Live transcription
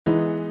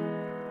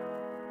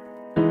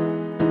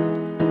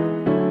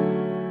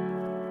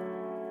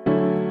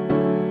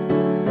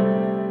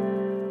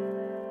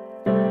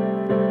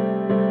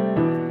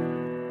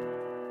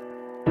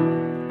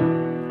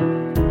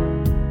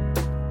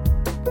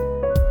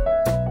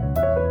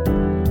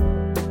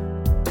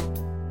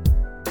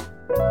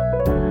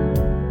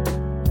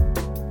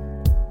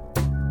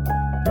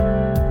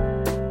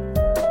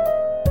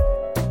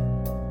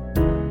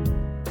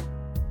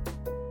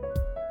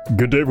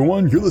Good day,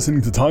 everyone. You're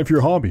listening to Time for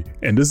Your Hobby,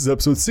 and this is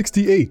episode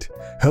 68.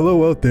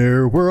 Hello out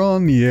there. We're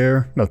on the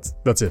air.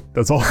 That's it.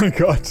 That's all I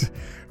got.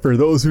 For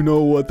those who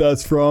know what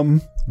that's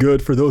from,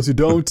 good. For those who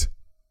don't,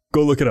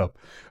 go look it up.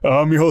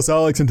 I'm your host,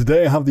 Alex, and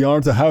today I have the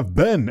honor to have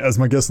Ben as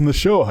my guest on the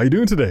show. How you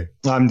doing today?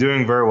 I'm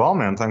doing very well,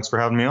 man. Thanks for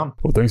having me on.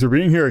 Well, thanks for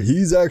being here.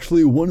 He's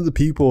actually one of the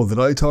people that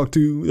I talked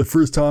to the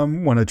first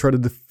time when I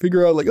tried to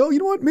figure out, like, oh, you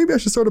know what? Maybe I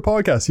should start a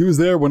podcast. He was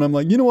there when I'm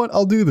like, you know what?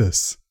 I'll do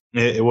this.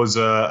 It was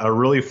a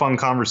really fun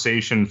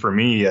conversation for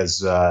me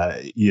as,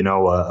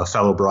 a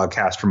fellow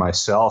broadcaster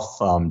myself,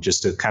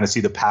 just to kind of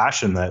see the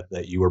passion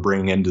that you were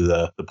bringing into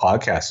the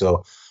podcast.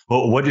 So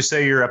what'd you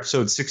say, you're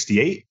episode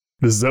 68?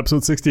 This is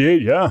episode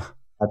 68, yeah.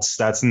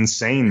 That's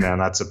insane, man.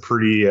 That's a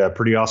pretty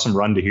awesome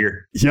run to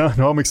hear. Yeah,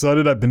 no, I'm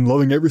excited. I've been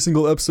loving every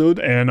single episode,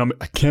 and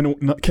I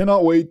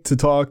cannot wait to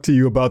talk to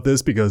you about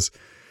this because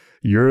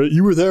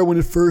you were there when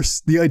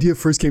the idea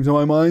first came to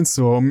my mind.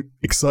 So I'm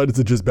excited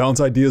to just bounce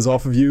ideas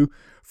off of you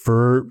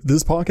for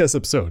this podcast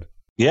episode.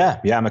 Yeah,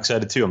 I'm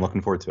excited too. I'm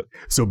looking forward to it.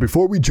 So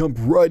before we jump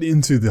right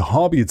into the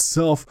hobby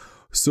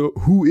itself, so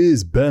who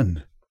is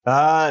Ben?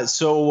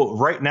 So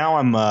right now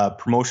I'm a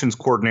promotions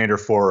coordinator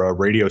for a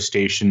radio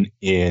station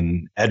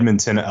in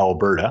Edmonton,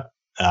 Alberta.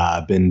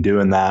 I've been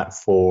doing that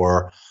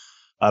for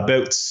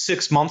about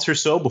 6 months or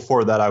so.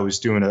 Before that, I was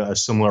doing a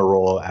similar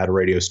role at a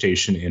radio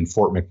station in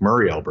Fort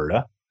McMurray,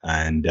 Alberta,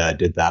 and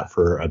did that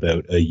for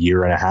about a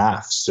year and a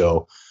half.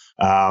 So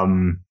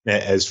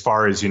as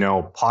far as,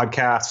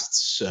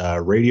 podcasts,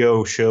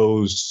 radio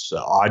shows,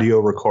 audio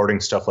recording,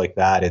 stuff like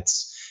that,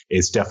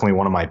 it's definitely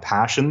one of my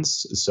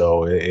passions.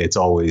 So it's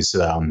always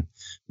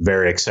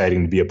very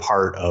exciting to be a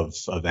part of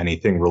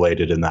anything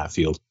related in that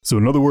field. So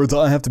in other words,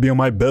 I have to be on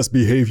my best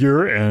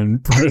behavior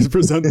and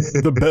present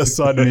the best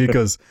side of me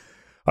because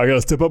I got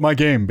to step up my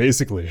game,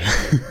 basically.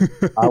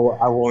 I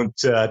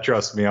won't,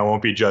 trust me, I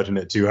won't be judging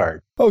it too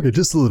hard. Okay,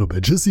 just a little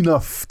bit, just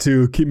enough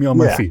to keep me on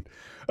my feet.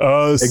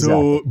 Exactly.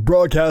 So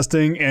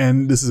broadcasting,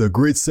 and this is a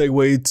great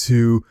segue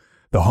to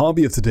the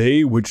hobby of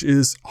today, which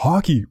is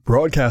hockey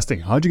broadcasting.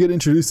 How'd you get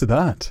introduced to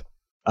that?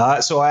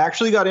 So I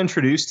actually got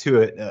introduced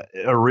to it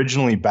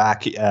originally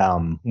back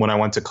when I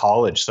went to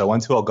college. So I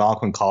went to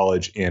Algonquin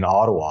College in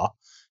Ottawa,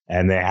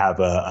 and they have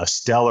a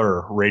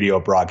stellar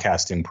radio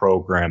broadcasting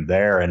program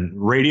there. And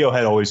radio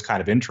had always kind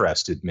of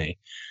interested me.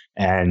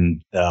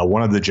 And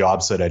one of the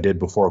jobs that I did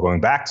before going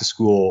back to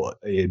school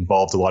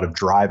involved a lot of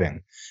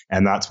driving.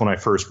 And that's when I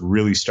first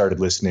really started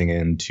listening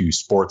into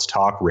sports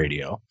talk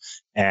radio.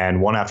 And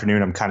one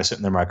afternoon, I'm kind of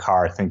sitting there in my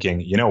car thinking,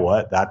 you know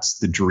what? That's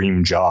the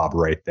dream job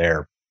right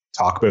there.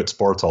 Talk about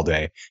sports all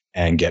day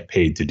and get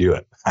paid to do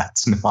it.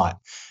 That's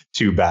not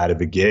too bad of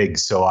a gig.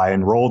 So I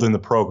enrolled in the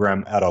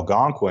program at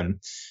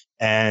Algonquin,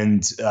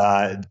 and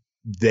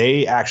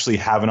they actually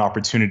have an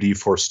opportunity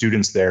for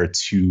students there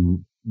to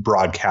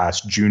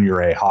broadcast junior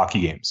A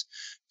hockey games.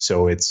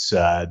 So it's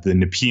the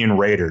Nepean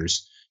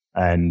Raiders,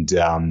 and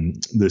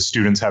the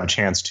students have a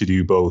chance to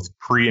do both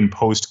pre and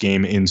post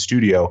game in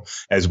studio,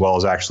 as well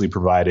as actually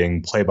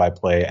providing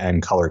play-by-play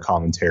and color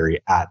commentary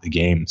at the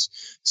games.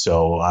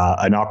 So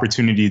an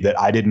opportunity that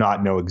I did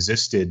not know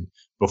existed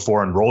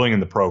before enrolling in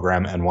the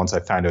program. And once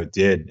I found out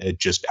it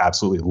just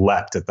absolutely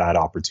leapt at that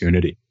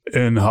opportunity.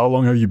 And how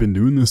long have you been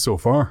doing this so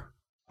far?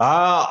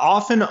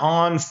 Off and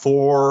on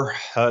for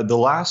the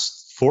last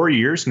 4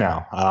 years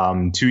now.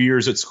 2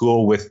 years at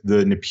school with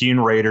the Nepean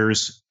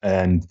Raiders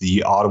and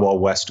the Ottawa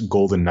West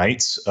Golden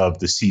Knights of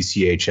the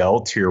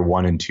CCHL Tier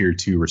 1 and Tier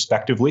 2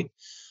 respectively.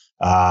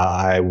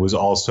 I was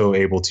also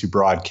able to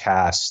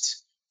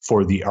broadcast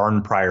for the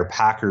Arnprior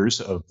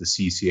Packers of the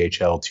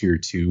CCHL Tier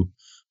 2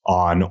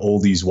 on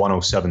Oldies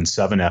 107.7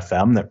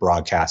 FM that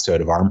broadcast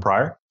out of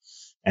Arnprior.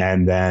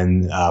 And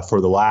then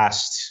for the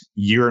last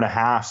year and a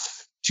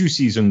half, 2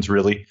 seasons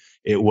really,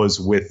 it was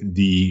with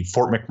the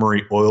Fort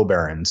McMurray Oil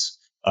Barons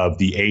of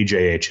the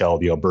AJHL,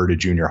 the Alberta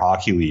Junior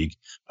Hockey League,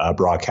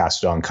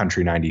 broadcasted on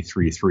Country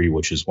 93.3,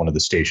 which is one of the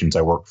stations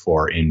I work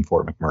for in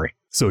Fort McMurray.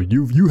 So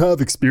you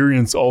have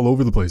experience all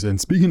over the place.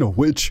 And speaking of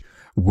which,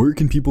 where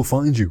can people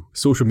find you?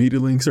 Social media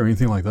links or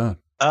anything like that?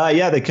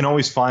 Yeah, they can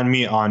always find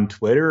me on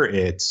Twitter.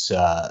 It's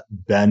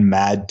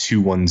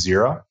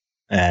BenMad210.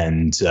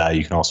 And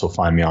you can also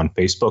find me on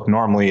Facebook.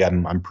 Normally,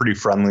 I'm pretty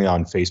friendly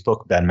on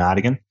Facebook, Ben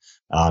Madigan.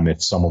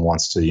 If someone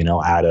wants to,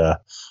 add a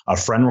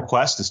friend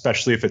request,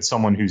 especially if it's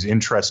someone who's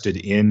interested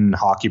in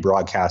hockey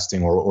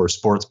broadcasting or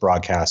sports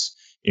broadcasts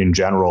in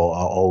general,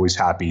 always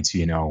happy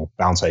to,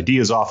 bounce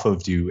ideas off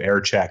of, do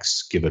air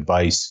checks, give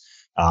advice,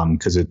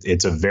 because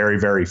it's a very,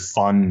 very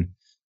fun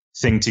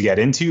thing to get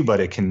into, but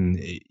it can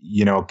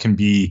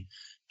be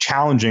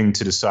challenging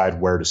to decide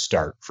where to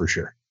start for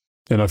sure.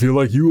 And I feel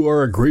like you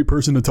are a great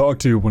person to talk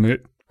to when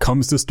it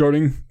comes to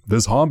starting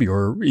this hobby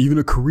or even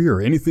a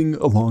career, anything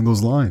along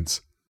those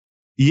lines.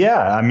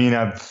 Yeah, I mean,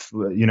 I've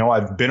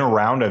been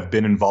around. I've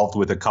been involved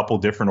with a couple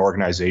different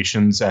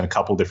organizations and a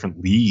couple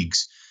different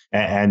leagues,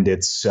 and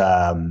it's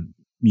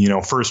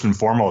first and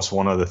foremost,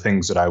 one of the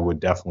things that I would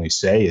definitely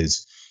say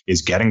is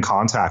get in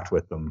contact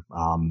with them.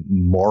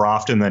 More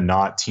often than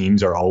not,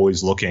 teams are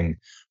always looking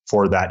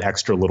for that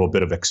extra little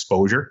bit of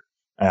exposure.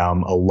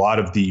 A lot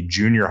of the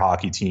junior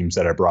hockey teams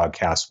that I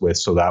broadcast with,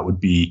 so that would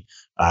be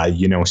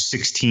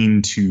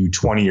 16 to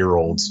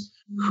 20-year-olds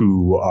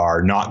who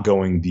are not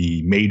going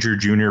the major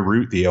junior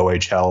route, the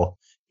OHL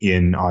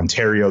in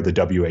Ontario, the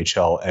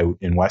WHL out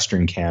in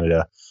Western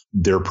Canada.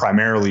 They're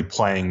primarily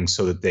playing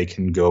so that they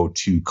can go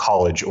to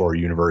college or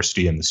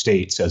university in the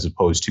States, as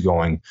opposed to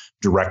going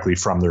directly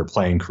from their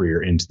playing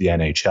career into the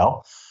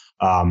NHL.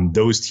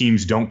 Those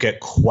teams don't get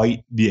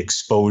quite the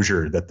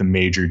exposure that the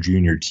major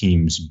junior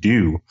teams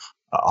do,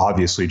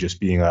 obviously just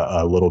being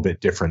a little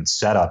bit different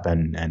setup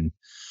and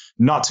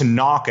not to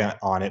knock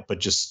on it, but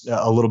just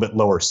a little bit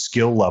lower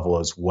skill level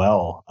as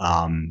well.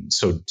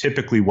 So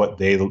typically what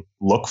they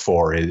look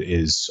for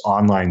is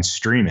online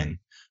streaming,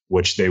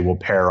 which they will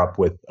pair up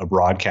with a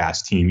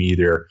broadcast team,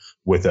 either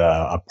with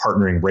a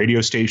partnering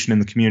radio station in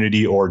the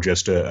community or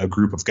just a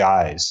group of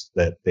guys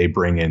that they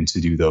bring in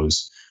to do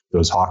those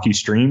hockey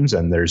streams.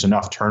 And there's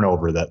enough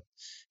turnover that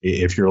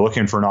if you're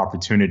looking for an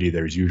opportunity,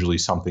 there's usually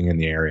something in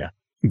the area.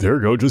 There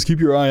you go. Just keep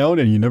your eye out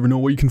and you never know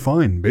what you can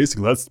find.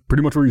 Basically, that's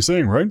pretty much what you're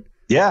saying, right?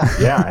 Yeah.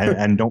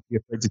 and don't be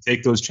afraid to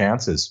take those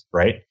chances,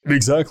 right?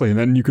 Exactly. And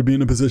then you could be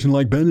in a position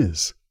like Ben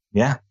is.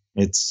 Yeah.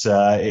 It's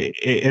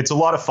a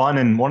lot of fun.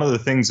 And one of the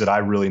things that I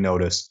really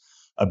notice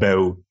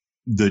about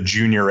the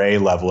junior A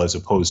level as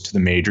opposed to the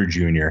major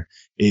junior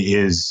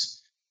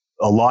is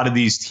a lot of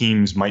these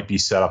teams might be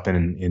set up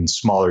in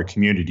smaller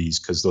communities,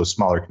 because those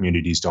smaller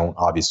communities don't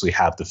obviously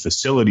have the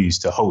facilities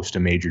to host a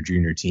major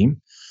junior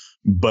team.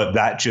 But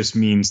that just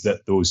means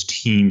that those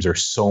teams are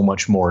so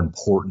much more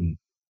important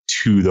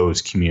to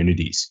those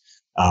communities.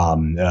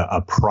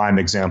 A prime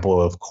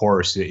example, of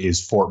course,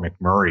 is Fort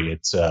McMurray.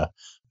 It's a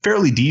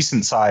fairly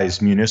decent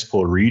sized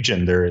municipal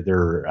region.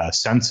 Their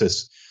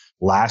census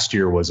last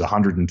year was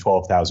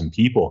 112,000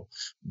 people,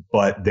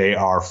 but they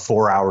are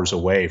 4 hours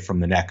away from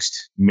the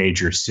next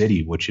major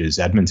city, which is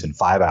Edmonton,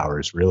 5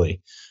 hours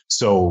really.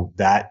 So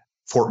that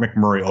Fort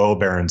McMurray Oil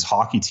Barons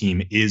hockey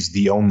team is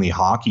the only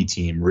hockey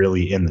team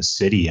really in the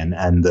city, and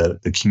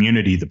the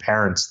community, the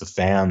parents, the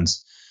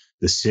fans,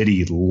 the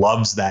city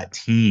loves that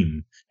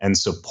team and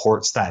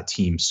supports that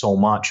team so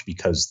much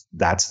because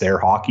that's their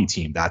hockey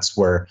team. That's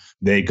where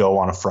they go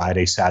on a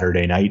Friday,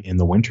 Saturday night in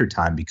the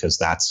wintertime, because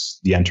that's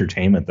the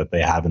entertainment that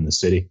they have in the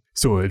city.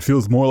 So it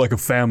feels more like a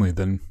family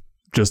than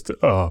just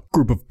a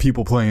group of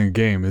people playing a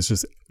game. It's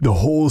just the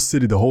whole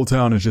city, the whole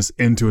town is just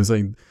into it,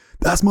 saying,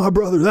 that's my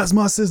brother, that's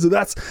my sister,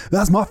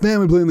 that's my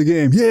family playing the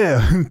game.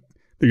 Yeah.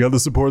 They got the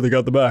support, they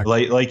got the back.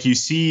 Like you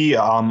see,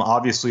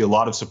 obviously a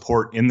lot of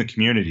support in the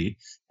community.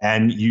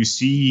 And you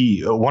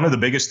see one of the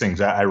biggest things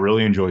I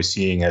really enjoy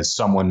seeing as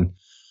someone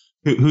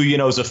who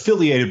is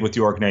affiliated with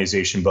the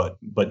organization,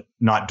 but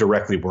not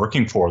directly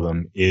working for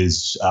them,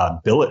 is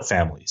billet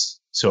families.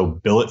 So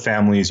billet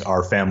families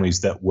are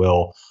families that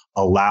will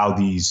allow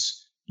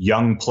these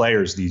young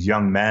players, these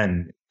young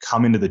men,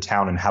 come into the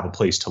town and have a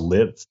place to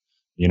live.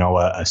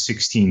 A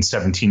 16,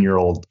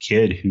 17-year-old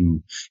kid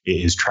who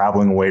is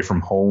traveling away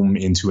from home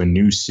into a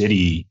new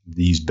city,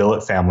 these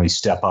billet families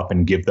step up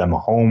and give them a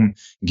home,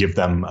 give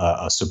them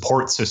a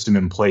support system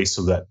in place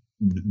so that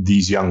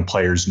these young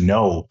players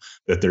know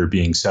that they're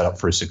being set up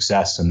for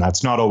success. And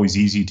that's not always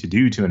easy to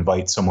do, to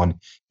invite someone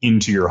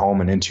into your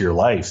home and into your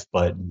life,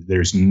 but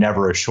there's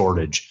never a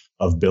shortage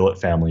of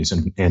billet families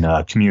in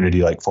a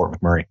community like Fort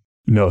McMurray.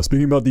 No,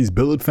 speaking about these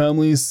billet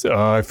families,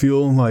 I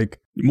feel like,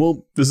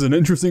 well, this is an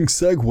interesting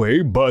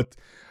segue, but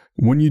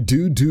when you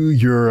do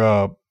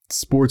your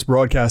sports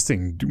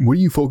broadcasting, what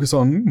do you focus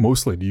on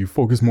mostly? Do you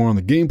focus more on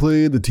the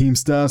gameplay, the team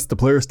stats, the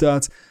player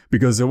stats?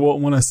 Because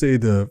when I say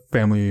the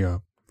family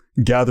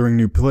gathering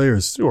new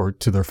players or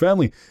to their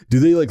family, do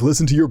they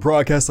listen to your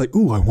broadcast like,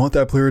 ooh, I want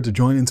that player to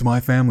join into my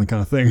family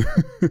kind of thing?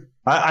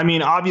 I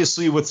mean,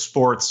 obviously with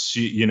sports,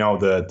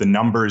 the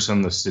numbers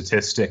and the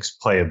statistics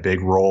play a big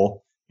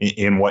role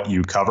in what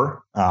you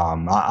cover.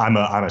 I'm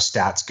a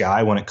stats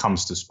guy when it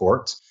comes to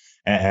sports,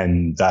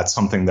 and that's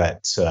something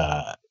that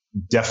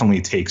definitely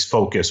takes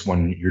focus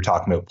when you're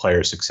talking about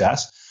player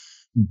success.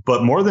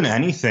 But more than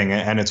anything,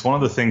 and it's one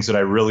of the things that I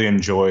really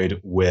enjoyed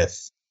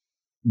with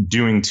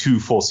doing 2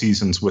 full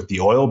seasons with the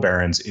Oil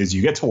Barons, is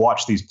you get to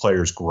watch these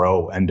players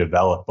grow and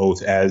develop,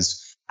 both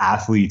as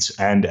athletes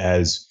and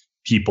as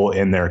people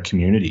in their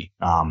community.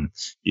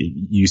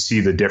 You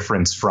see the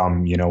difference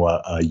from,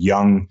 a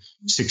young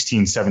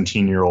 16,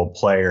 17-year-old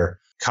player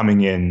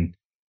coming in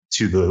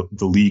to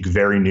the league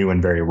very new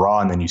and very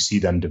raw, and then you see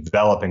them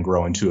develop and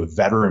grow into a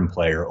veteran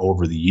player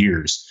over the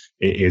years.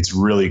 It's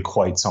really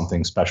quite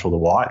something special to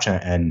watch,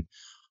 and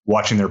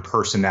watching their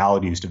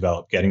personalities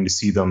develop, getting to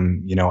see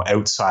them,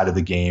 outside of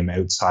the game,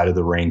 outside of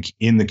the rink,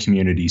 in the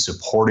community,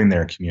 supporting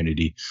their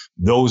community.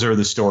 Those are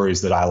the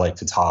stories that I like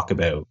to talk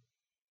about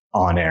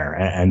on air,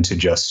 and to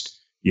just,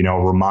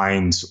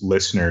 remind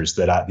listeners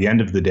that at the end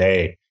of the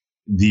day,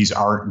 these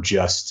aren't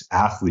just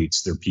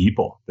athletes, they're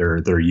people.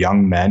 They're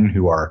young men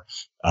who are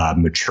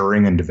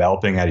maturing and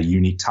developing at a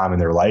unique time in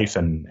their life,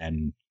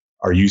 and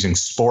are using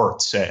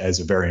sports as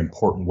a very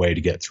important way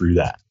to get through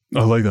that.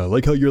 I like that. I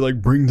like how you're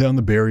bringing down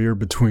the barrier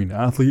between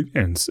athlete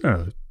and,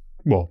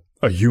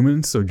 a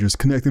human. So just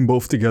connecting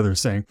both together,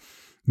 saying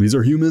these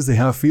are humans, they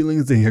have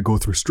feelings, they go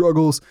through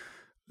struggles,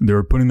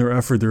 they're putting their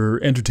effort,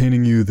 they're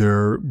entertaining you,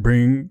 they're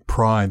bringing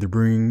pride, they're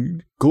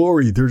bringing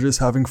glory, they're just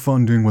having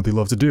fun doing what they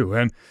love to do.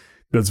 And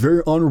that's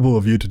very honorable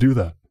of you to do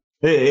that.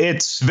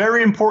 It's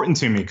very important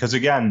to me because,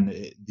 again,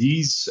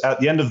 these,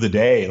 at the end of the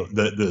day,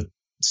 the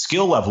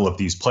skill level of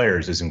these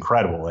players is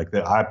incredible. Like,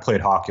 I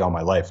played hockey all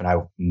my life, and I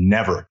will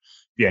never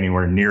be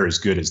anywhere near as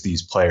good as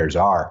these players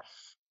are.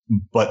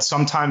 But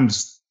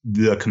sometimes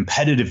the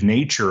competitive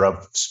nature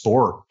of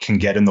sport can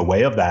get in the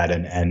way of that.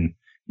 And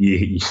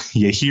you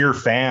hear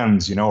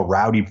fans,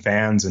 rowdy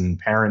fans and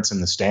parents in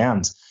the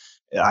stands.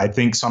 I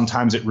think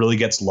sometimes it really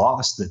gets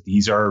lost that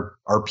these are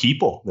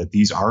people, that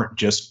these aren't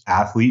just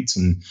athletes.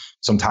 And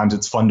sometimes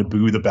it's fun to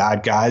boo the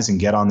bad guys and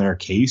get on their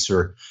case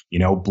or,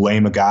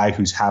 blame a guy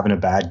who's having a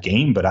bad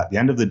game. But at the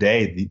end of the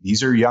day,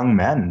 these are young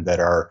men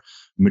that are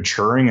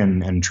maturing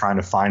and trying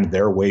to find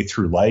their way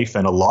through life.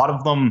 And a lot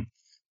of them,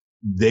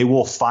 they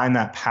will find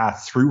that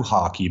path through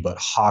hockey, but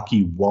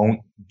hockey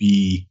won't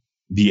be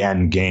the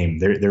end game.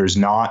 There's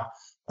not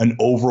an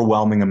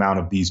overwhelming amount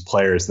of these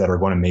players that are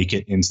going to make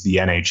it into the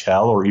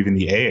NHL or even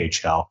the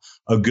AHL.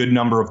 A good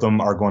number of them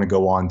are going to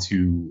go on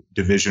to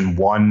Division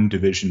I,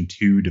 Division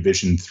II,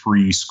 Division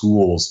III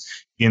schools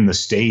in the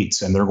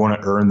States, and they're going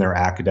to earn their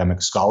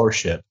academic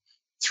scholarship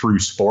through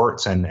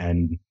sports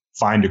and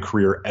find a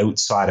career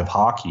outside of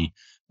hockey.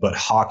 But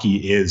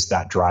hockey is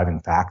that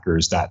driving factor,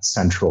 is that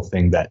central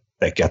thing that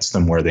gets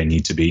them where they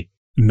need to be.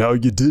 Now,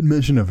 you did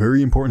mention a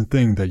very important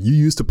thing, that you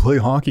used to play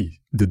hockey.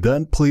 Did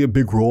that play a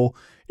big role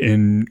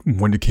in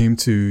when it came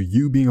to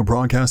you being a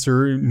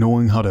broadcaster,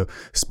 knowing how to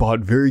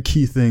spot very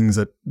key things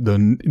that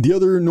the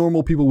other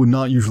normal people would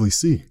not usually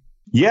see?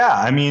 Yeah,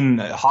 I mean,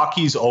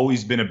 hockey's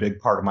always been a big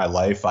part of my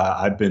life.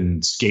 I've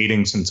been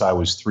skating since I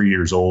was 3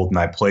 years old, and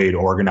I played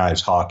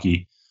organized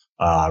hockey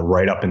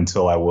right up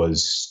until I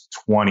was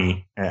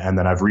 20. And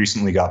then I've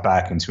recently got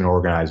back into an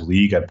organized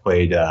league. I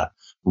played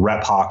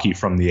rep hockey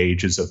from the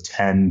ages of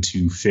 10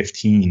 to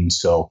 15.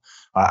 So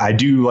I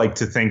do like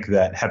to think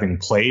that having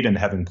played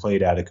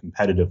at a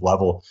competitive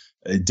level,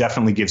 it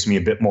definitely gives me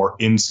a bit more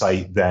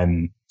insight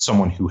than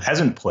someone who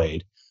hasn't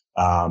played.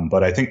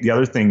 But I think the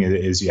other thing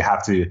is you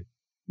have to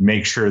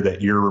make sure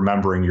that you're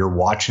remembering you're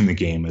watching the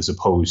game as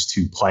opposed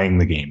to playing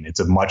the game. It's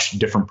a much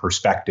different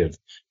perspective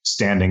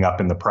standing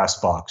up in the press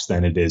box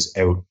than it is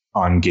out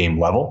on game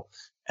level.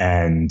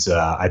 And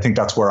I think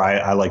that's where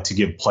I like to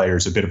give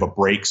players a bit of a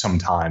break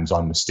sometimes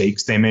on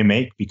mistakes they may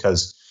make,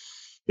 because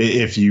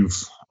if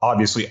you've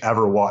obviously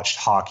ever watched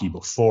hockey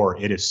before,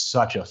 it is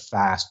such a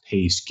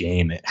fast-paced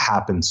game. It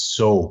happens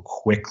so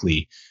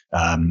quickly.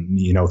 There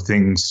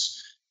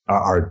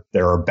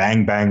are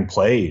bang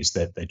plays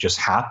that just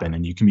happen,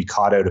 and you can be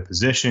caught out of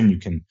position. You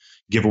can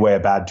give away a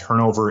bad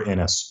turnover in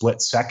a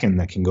split second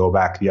that can go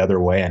back the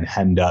other way and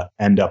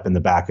end up in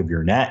the back of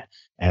your net.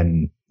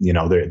 And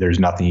there's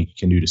nothing you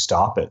can do to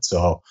stop it.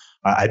 So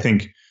I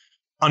think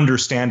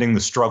understanding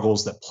the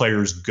struggles that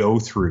players go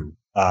through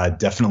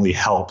definitely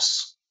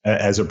helps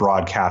as a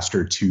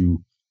broadcaster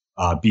to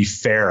be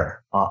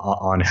fair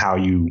on how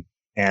you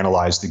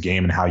analyze the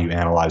game and how you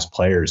analyze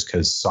players,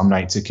 because some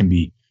nights it can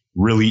be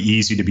really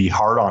easy to be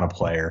hard on a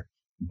player.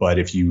 But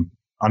if you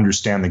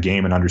understand the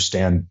game and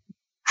understand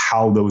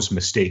how those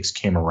mistakes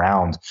came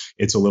around,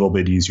 it's a little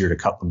bit easier to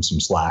cut them some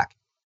slack.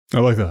 I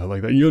like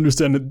that. You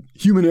understand that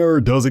human error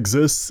does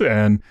exist,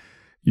 and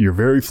you're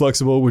very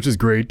flexible, which is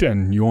great.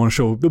 And you want to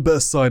show the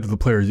best side of the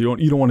players. You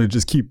don't want to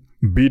just keep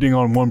beating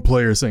on one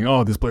player saying,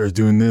 oh, this player's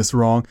doing this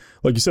wrong.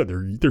 Like you said,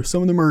 there's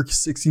some of them are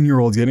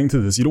 16-year-olds getting to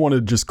this. You don't want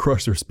to just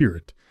crush their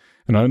spirit.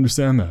 And I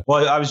understand that.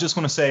 Well, I was just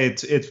going to say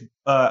it's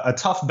a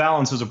tough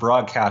balance as a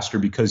broadcaster,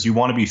 because you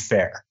want to be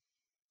fair.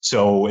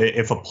 So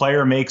if a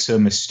player makes a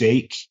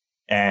mistake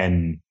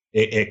and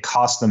it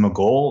costs them a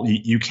goal,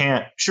 you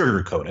can't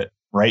sugarcoat it,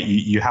 right?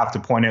 You have to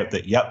point out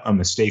that, yep, a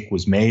mistake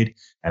was made,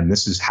 and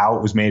this is how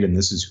it was made, and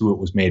this is who it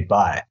was made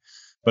by.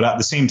 But at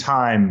the same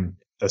time,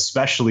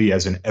 especially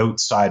as an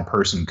outside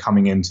person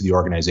coming into the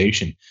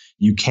organization,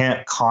 you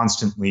can't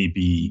constantly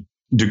be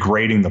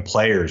degrading the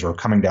players or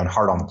coming down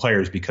hard on the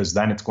players, because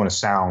then it's going to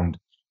sound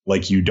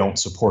like you don't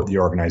support the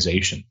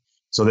organization.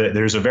 So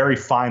there's a very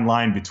fine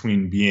line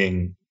between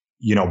being,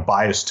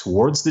 biased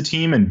towards the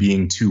team and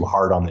being too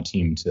hard on the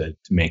team to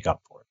make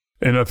up for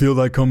it. And I feel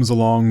that comes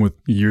along with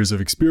years of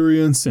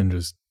experience and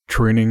just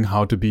training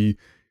how to be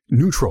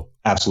neutral.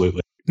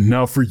 Absolutely.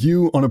 Now, for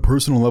you on a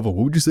personal level,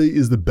 what would you say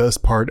is the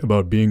best part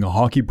about being a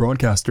hockey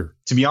broadcaster?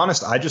 To be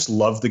honest, I just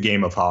love the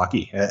game of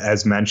hockey.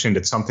 As mentioned,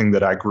 it's something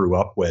that I grew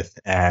up with.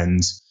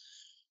 And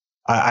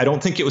I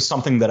don't think it was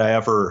something that I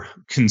ever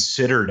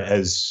considered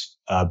as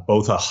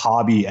both a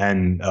hobby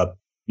and a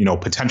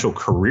potential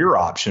career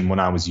option when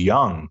I was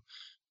young,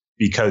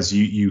 because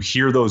you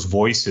hear those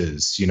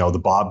voices, the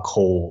Bob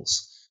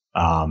Coles,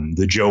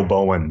 the Joe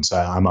Bowens.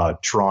 I'm a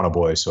Toronto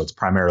boy, so it's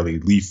primarily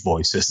Leaf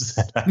voices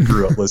that I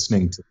grew up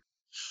listening to.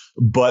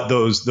 But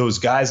those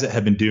guys that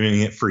have been doing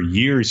it for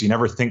years, you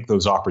never think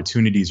those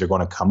opportunities are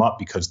going to come up,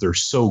 because they're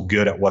so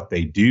good at what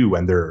they do,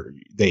 and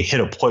they hit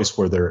a place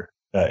where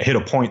hit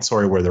a point,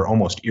 where they're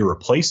almost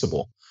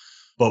irreplaceable.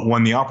 But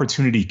when the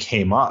opportunity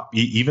came up,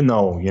 even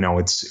though,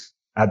 it's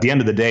at the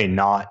end of the day,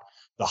 not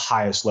the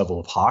highest level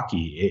of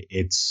hockey,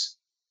 it's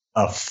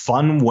a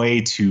fun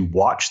way to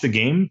watch the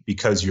game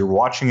because you're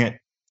watching it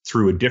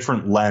through a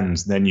different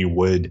lens than you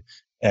would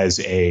as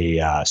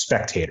a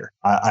spectator.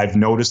 I've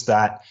noticed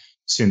that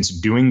since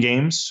doing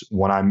games,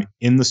 when I'm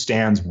in the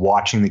stands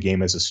watching the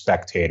game as a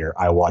spectator,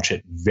 I watch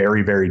it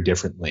very, very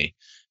differently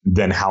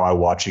than how I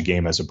watch a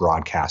game as a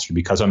broadcaster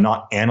because I'm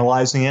not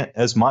analyzing it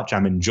as much.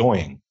 I'm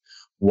enjoying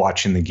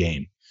watching the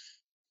game.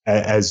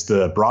 As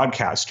the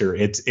broadcaster,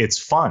 it's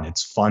fun.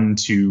 It's fun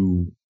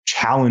to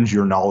challenge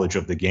your knowledge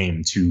of the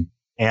game, to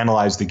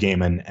analyze the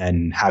game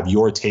and have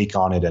your take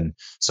on it. And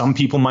some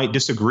people might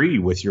disagree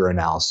with your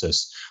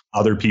analysis.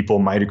 Other people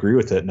might agree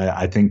with it. And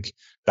I think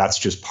that's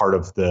just part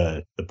of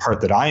the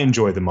part that I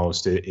enjoy the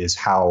most is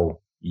how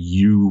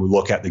you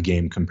look at the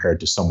game compared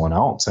to someone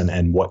else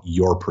and what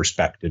your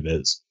perspective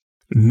is.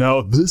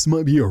 Now, this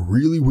might be a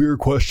really weird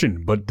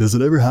question, but does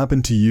it ever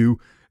happen to you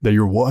that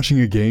you're watching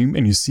a game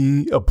and you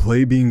see a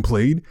play being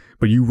played,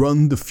 but you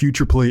run the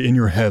future play in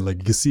your head? Like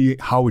you can see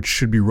how it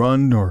should be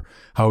run or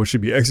how it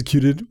should be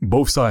executed,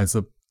 both sides,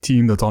 the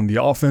team that's on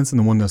the offense and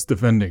the one that's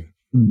defending.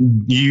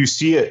 You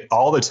see it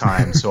all the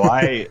time. So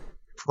I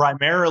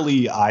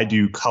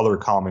do color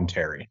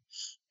commentary.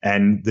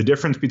 And the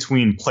difference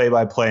between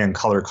play-by-play and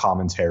color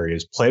commentary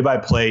is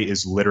play-by-play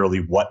is literally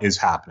what is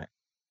happening.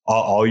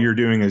 All you're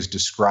doing is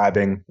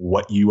describing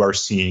what you are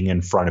seeing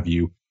in front of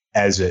you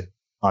as it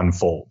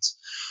unfolds.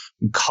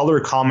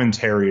 Color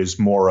commentary is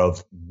more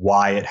of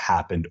why it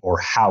happened or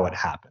how it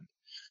happened.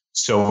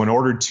 So in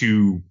order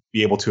to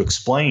be able to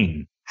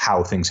explain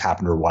how things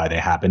happened or why they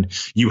happened,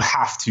 you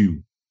have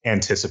to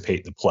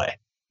anticipate the play.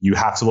 You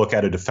have to look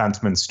at a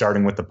defenseman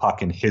starting with the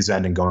puck in his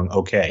end and going,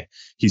 okay,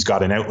 he's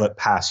got an outlet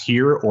pass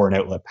here or an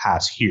outlet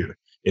pass here.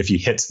 If he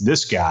hits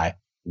this guy,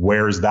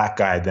 where is that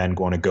guy then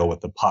going to go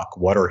with the puck?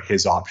 What are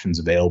his options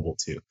available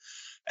to?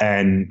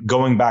 And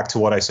going back to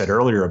what I said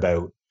earlier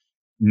about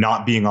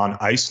not being on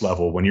ice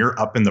level, when you're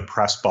up in the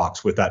press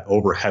box with that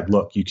overhead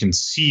look, you can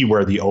see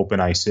where the open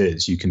ice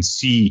is. You can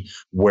see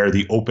where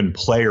the open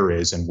player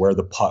is and where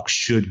the puck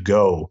should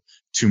go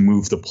to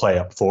move the play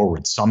up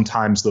forward.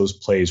 Sometimes those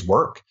plays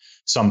work.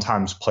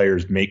 Sometimes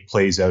players make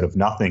plays out of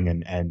nothing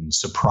and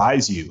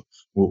surprise you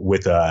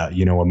with a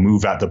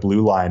move at the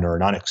blue line or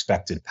an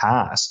unexpected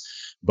pass.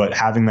 But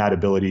having that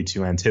ability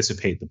to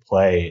anticipate the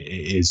play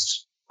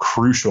is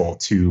crucial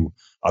to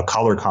a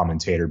color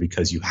commentator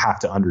because you have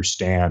to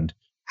understand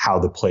how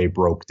the play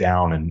broke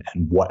down and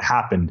what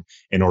happened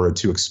in order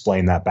to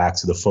explain that back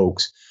to the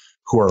folks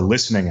who are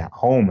listening at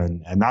home.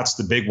 And that's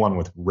the big one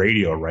with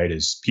radio, right?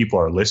 Is people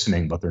are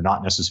listening, but they're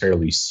not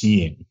necessarily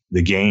seeing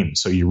the game.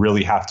 So you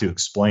really have to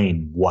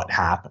explain what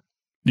happened.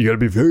 You got to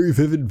be very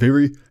vivid,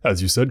 very,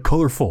 as you said,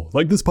 colorful.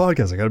 Like this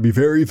podcast, I got to be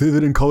very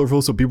vivid and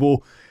colorful so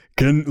people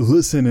can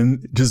listen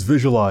and just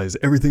visualize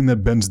everything that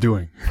Ben's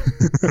doing.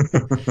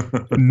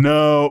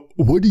 Now,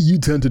 what do you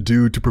tend to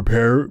do to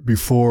prepare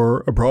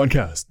before a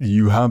broadcast?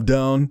 You have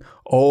down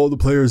all the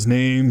players'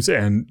 names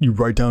and you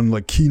write down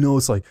like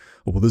keynotes like,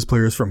 well, this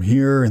player's from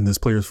here and this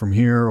player's from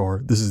here,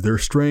 or this is their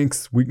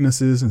strengths,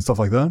 weaknesses, and stuff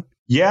like that?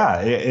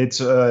 Yeah,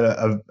 it's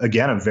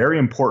again, a very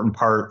important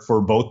part for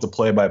both the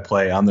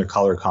play-by-play and the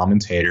color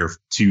commentator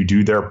to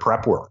do their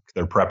prep work,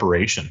 their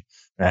preparation.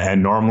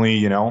 And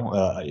normally,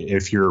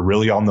 if you're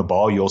really on the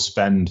ball, you'll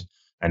spend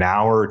an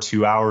hour,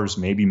 2 hours,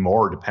 maybe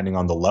more, depending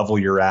on the level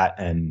you're at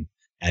and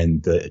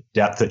the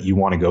depth that you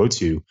want to go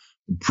to,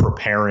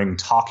 preparing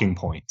talking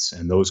points.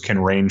 And those can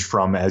range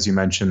from, as you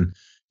mentioned,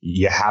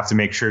 you have to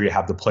make sure you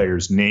have the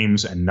players'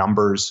 names and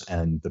numbers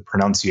and the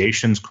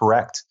pronunciations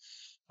correct.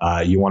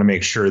 You want to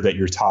make sure that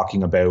you're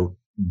talking about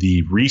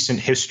the recent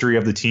history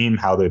of the team,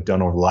 how they've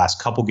done over the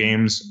last couple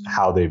games,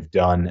 how they've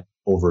done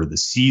over the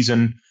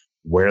season,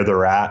 where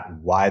they're at,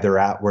 why they're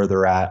at where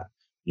they're at.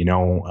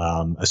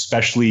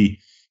 Especially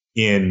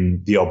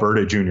in the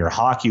Alberta Junior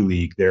Hockey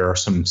League, there are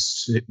some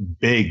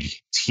big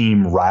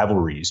team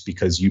rivalries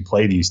because you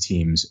play these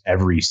teams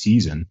every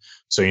season.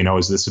 So,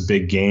 is this a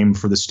big game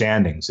for the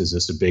standings? Is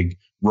this a big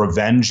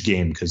revenge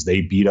game because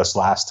they beat us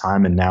last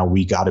time and now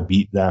we got to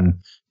beat them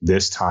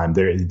this time?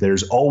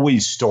 There's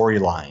always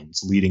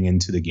storylines leading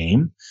into the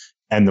game.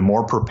 And the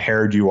more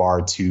prepared you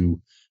are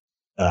to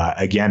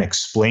again,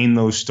 explain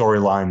those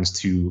storylines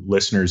to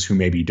listeners who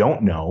maybe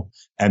don't know,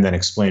 and then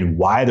explain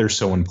why they're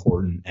so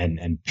important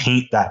and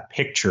paint that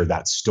picture,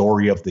 that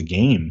story of the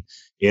game,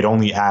 it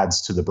only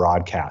adds to the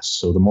broadcast.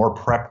 So the more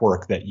prep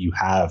work that you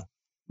have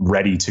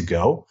ready to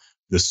go,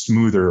 the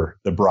smoother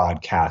the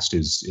broadcast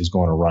is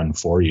going to run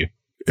for you.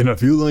 And I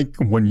feel like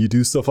when you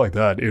do stuff like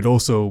that, it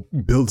also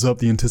builds up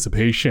the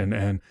anticipation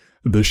and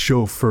the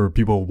show for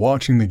people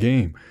watching the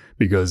game,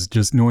 because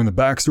just knowing the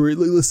backstory,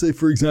 let's say,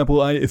 for example,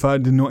 if I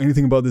didn't know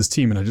anything about this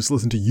team and I just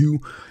listened to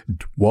you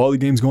while the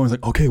game's going, it's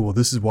like, okay, well,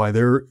 this is why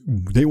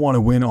they want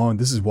to win on,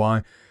 this is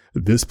why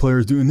this player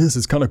is doing this.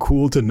 It's kind of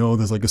cool to know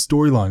there's like a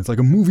storyline. It's like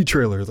a movie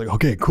trailer. It's like,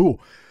 okay, cool.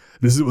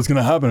 This is what's going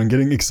to happen. I'm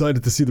getting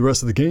excited to see the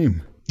rest of the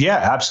game. Yeah,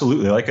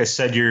 absolutely. Like I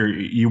said,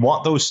 you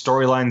want those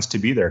storylines to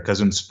be there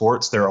because in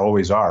sports there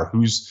always are.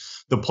 Who's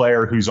the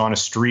player who's on a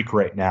streak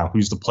right now?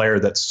 Who's the player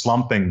that's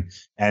slumping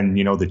and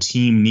the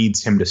team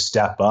needs him to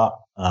step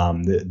up?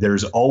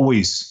 There's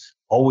always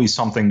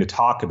something to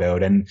talk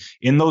about. And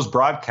in those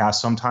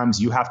broadcasts, sometimes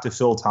you have to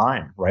fill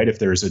time, right? If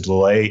there's a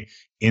delay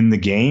in the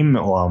game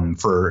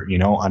for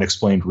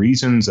unexplained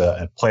reasons,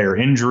 a player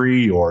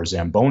injury or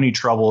Zamboni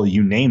trouble,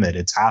 you name it,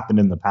 it's happened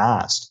in the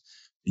past.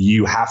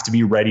 You have to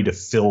be ready to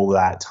fill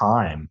that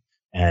time.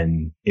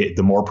 And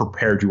the more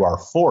prepared you are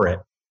for it,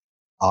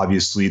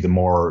 obviously, the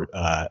more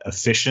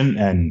efficient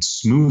and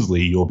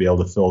smoothly you'll be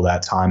able to fill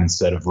that time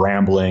instead of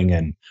rambling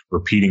and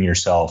repeating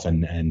yourself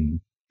and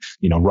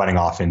running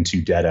off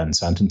into dead end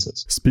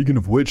sentences. Speaking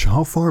of which,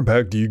 how far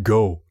back do you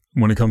go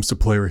when it comes to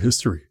player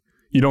history?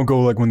 You don't go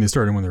like when they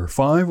started when they were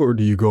 5, or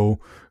do you go,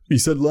 you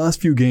said last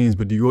few games,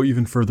 but do you go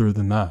even further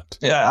than that?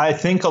 Yeah, I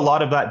think a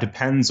lot of that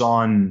depends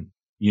on,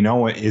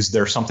 is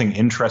there something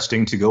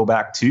interesting to go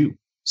back to?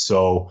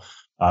 So,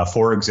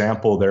 for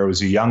example, there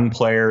was a young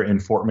player in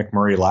Fort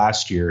McMurray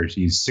last year.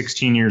 He's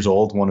 16 years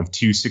old, one of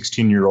 2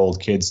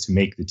 16-year-old kids to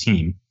make the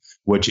team,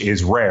 which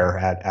is rare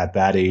at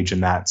that age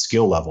and that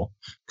skill level,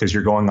 because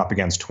you're going up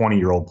against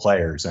 20-year-old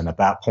players. And at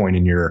that point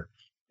in your,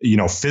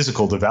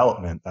 physical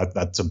development,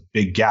 that's a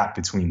big gap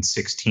between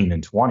 16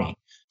 and 20.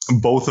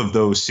 Both of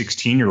those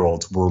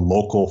 16-year-olds were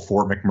local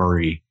Fort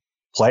McMurray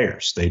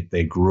players.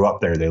 They grew up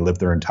there. They lived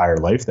their entire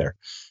life there.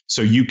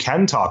 So you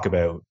can talk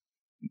about,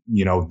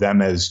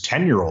 them as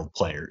 10-year-old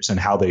players and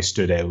how they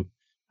stood out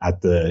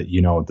at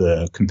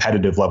the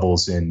competitive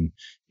levels in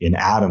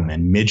Atom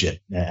and Midget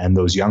and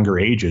those younger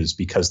ages,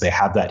 because they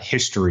have that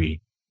history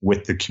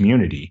with the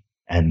community,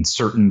 and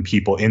certain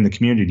people in the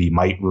community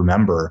might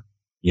remember,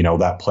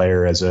 that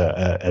player as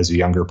a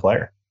younger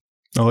player.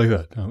 I like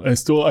that.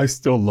 I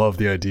still love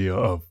the idea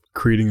of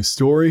creating a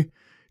story,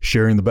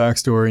 sharing the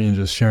backstory, and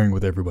just sharing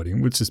with everybody,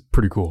 which is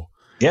pretty cool.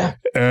 Yeah.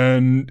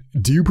 And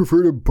do you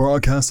prefer to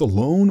broadcast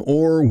alone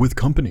or with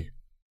company?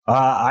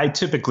 I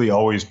typically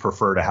always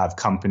prefer to have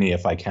company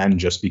if I can,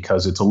 just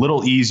because it's a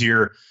little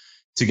easier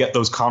to get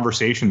those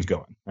conversations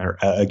going.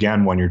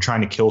 Again, when you're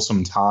trying to kill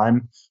some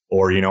time,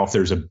 or, if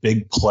there's a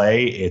big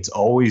play, it's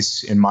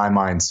always, in my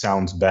mind,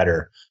 sounds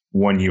better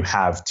when you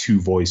have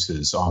 2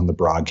 voices on the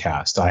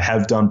broadcast. I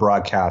have done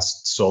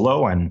broadcasts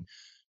solo, and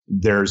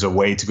there's a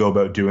way to go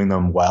about doing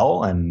them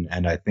well. And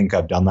I think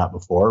I've done that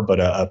before. But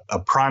a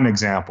prime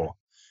example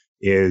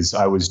is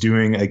I was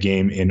doing a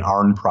game in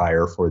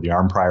Arnprior for the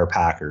Arnprior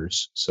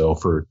Packers. So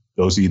for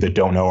those of you that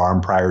don't know,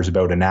 Arnprior is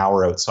about an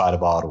hour outside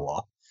of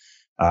Ottawa.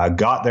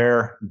 Got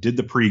there, did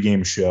the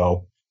pregame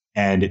show,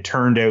 and it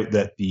turned out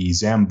that the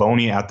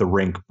Zamboni at the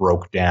rink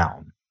broke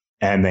down,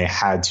 and they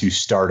had to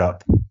start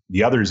up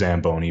the other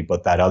Zamboni,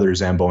 but that other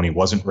Zamboni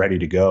wasn't ready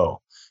to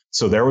go.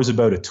 So there was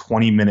about a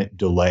 20-minute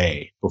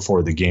delay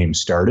before the game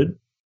started.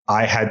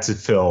 I had to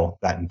fill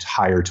that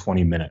entire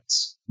 20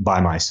 minutes by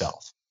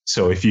myself.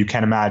 So if you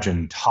can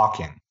imagine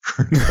talking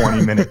for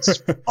 20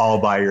 minutes all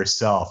by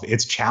yourself,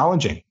 it's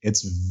challenging.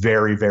 It's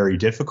very, very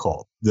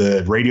difficult.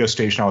 The radio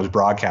station I was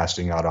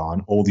broadcasting out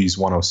on, Oldies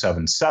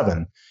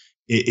 107.7,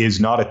 it is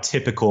not a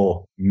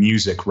typical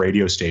music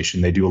radio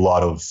station. They do a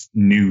lot of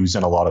news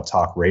and a lot of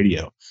talk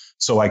radio.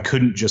 So I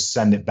couldn't just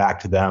send it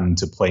back to them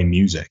to play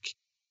music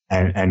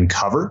and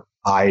cover.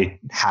 I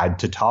had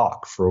to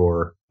talk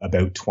for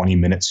about 20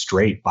 minutes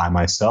straight by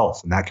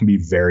myself. And that can be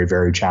very,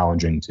 very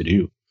challenging to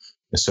do.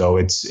 So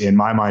it's, in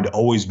my mind,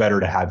 always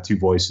better to have 2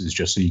 voices,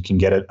 just so you can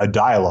get a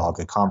dialogue,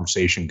 a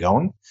conversation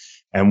going.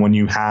 And when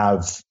you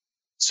have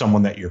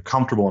someone that you're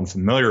comfortable and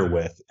familiar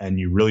with, and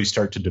you really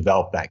start to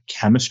develop that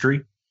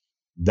chemistry,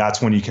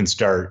 that's when you can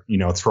start,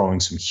 throwing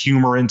some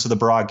humor into the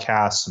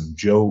broadcast, some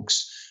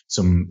jokes,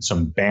 some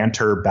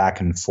banter back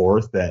and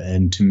forth.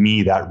 And to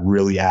me, that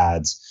really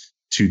adds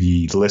to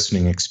the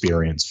listening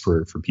experience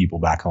for people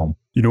back home.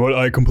 You know what?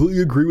 I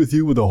completely agree with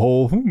you with the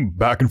whole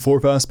back and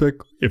forth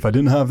aspect. If I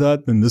didn't have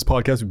that, then this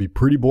podcast would be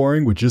pretty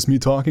boring with just me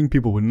talking.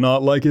 People would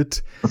not like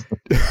it.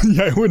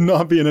 Yeah, it would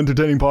not be an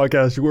entertaining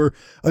podcast where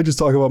I just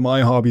talk about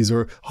my hobbies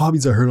or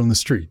hobbies I heard on the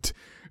street.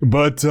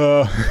 But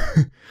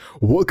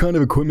what kind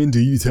of equipment do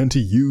you tend to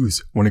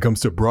use when it comes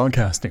to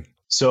broadcasting?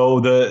 So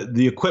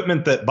the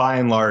equipment that by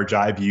and large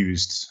I've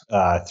used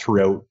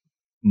throughout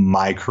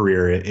my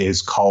career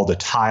is called a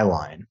tie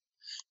line.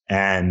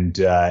 And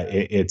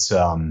it's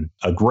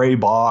a gray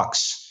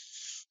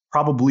box,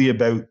 probably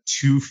about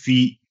 2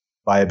 feet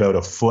by about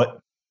a foot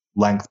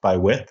length by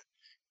width.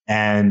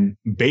 And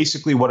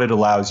basically what it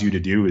allows you to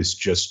do is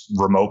just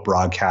remote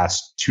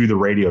broadcast to the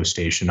radio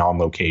station on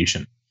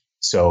location.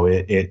 So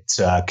it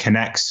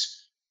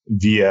connects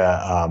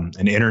via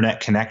an internet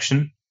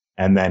connection,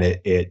 and then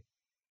it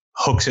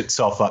hooks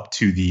itself up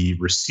to the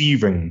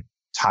receiving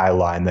tie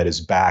line that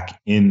is back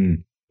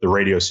in the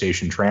radio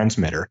station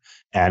transmitter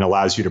and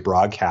allows you to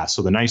broadcast.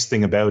 So the nice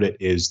thing about it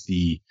is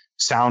the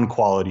sound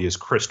quality is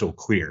crystal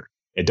clear.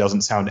 It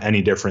doesn't sound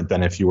any different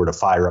than if you were to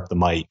fire up the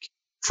mic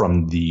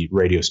from the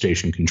radio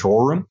station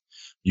control room.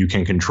 You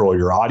can control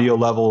your audio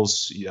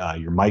levels,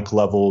 your mic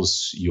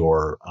levels,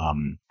 your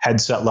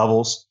headset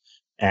levels,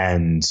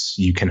 and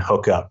you can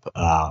hook up.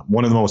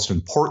 One of the most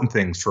important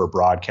things for a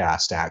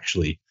broadcast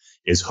actually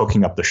is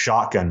hooking up the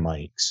shotgun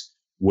mics,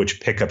 which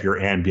pick up your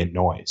ambient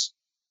noise,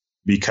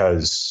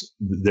 because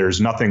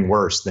there's nothing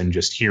worse than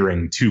just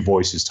hearing two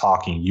voices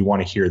talking. You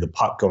want to hear the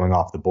puck going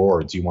off the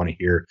boards. You want to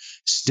hear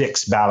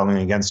sticks battling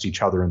against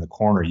each other in the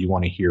corner. You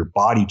want to hear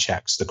body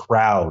checks, the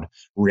crowd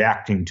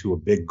reacting to a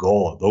big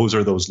goal. Those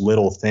are those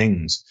little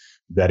things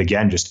that,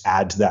 again, just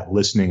add to that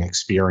listening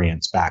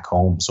experience back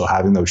home. So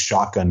having those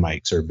shotgun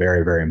mics are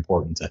very, very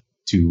important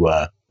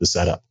to the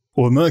setup.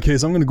 Well, in that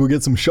case, I'm going to go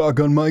get some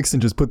shotgun mics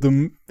and just put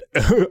them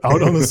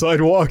out on the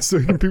sidewalk so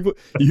you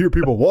hear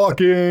people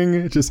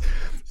walking. Just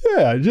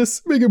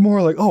make it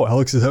more like, oh,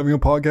 Alex is having a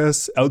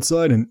podcast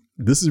outside and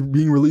this is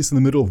being released in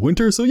the middle of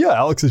winter. So yeah,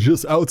 Alex is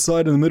just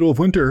outside in the middle of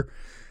winter,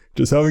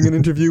 just having an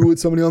interview with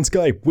somebody on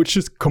Skype, which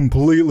is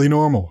completely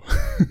normal.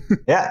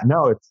 Yeah,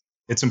 no,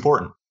 it's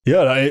important.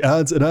 Yeah, it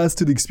adds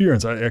to the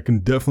experience. I can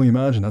definitely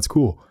imagine. That's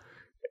cool.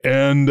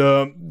 And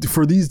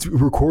for these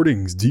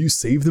recordings, do you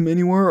save them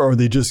anywhere, or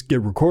they just get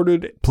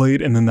recorded,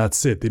 played, and then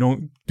that's it?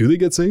 Do they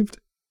get saved?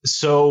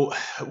 So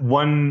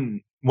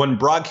when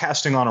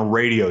broadcasting on a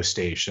radio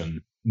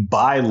station,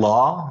 by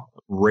law,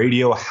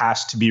 radio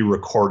has to be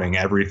recording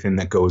everything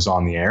that goes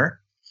on the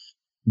air,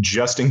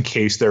 just in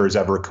case there is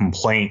ever a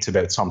complaint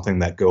about something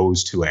that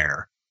goes to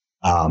air.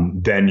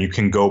 Then you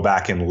can go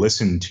back and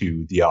listen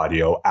to the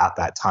audio at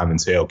that time and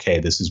say, okay,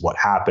 this is what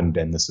happened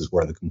and this is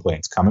where the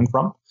complaint's coming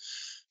from.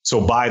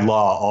 So by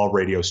law, all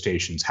radio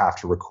stations have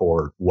to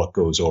record what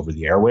goes over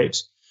the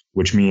airwaves,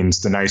 which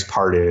means the nice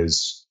part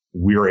is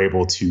we're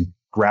able to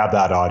grab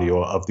that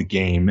audio of the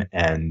game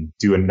and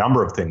do a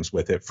number of things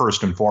with it.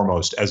 First and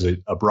foremost, as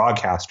a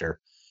broadcaster,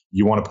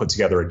 you want to put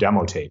together a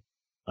demo tape,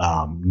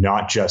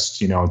 not just,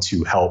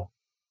 to help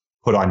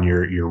put on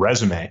your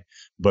resume,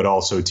 but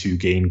also to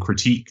gain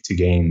critique, to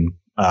gain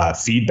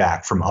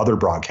feedback from other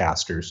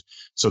broadcasters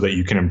so that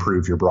you can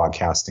improve your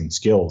broadcasting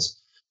skills.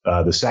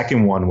 The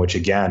second one, which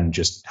again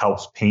just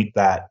helps paint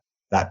that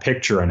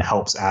picture and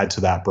helps add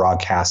to that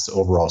broadcast's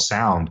overall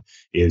sound,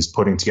 is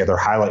putting together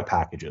highlight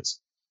packages.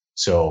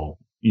 So,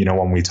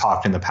 when we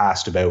talked in the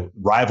past about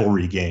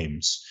rivalry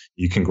games,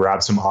 you can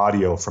grab some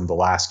audio from the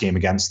last game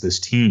against this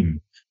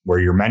team where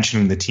you're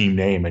mentioning the team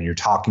name and you're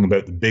talking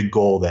about the big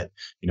goal that,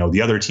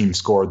 the other team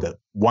scored that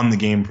won the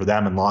game for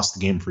them and lost the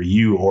game for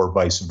you, or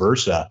vice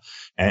versa.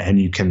 And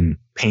you can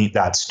paint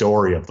that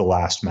story of the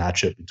last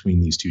matchup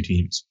between these two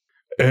teams.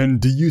 And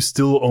do you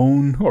still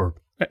own or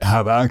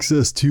have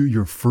access to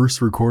your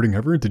first recording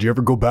ever? Did you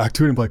ever go back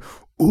to it and be like,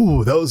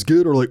 ooh, that was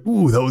good, or like,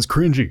 ooh, that was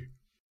cringy?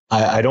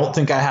 I don't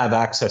think I have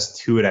access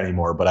to it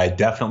anymore, but I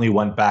definitely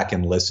went back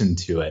and listened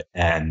to it.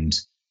 And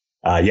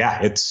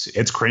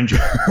it's cringy.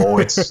 Oh,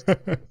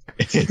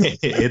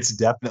 it's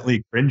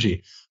definitely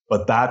cringy.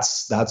 But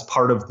that's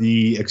part of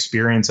the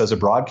experience as a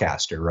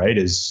broadcaster, right?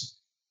 Is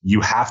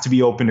you have to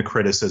be open to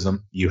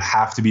criticism. You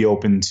have to be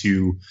open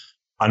to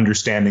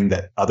understanding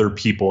that other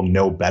people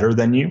know better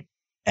than you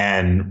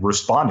and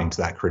responding to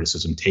that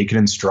criticism, take it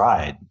in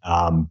stride.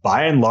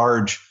 By and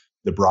large,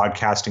 the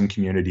broadcasting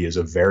community is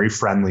a very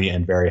friendly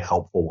and very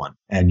helpful one.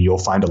 And you'll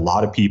find a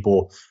lot of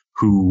people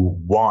who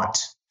want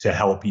to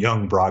help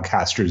young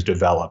broadcasters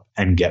develop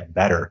and get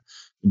better.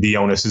 The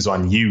onus is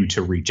on you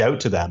to reach out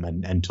to them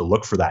and to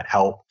look for that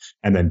help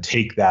and then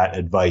take that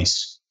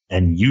advice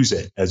and use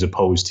it, as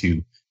opposed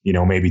to,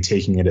 maybe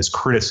taking it as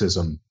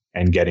criticism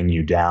and getting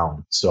you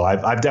down. So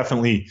I've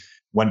definitely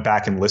went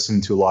back and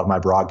listened to a lot of my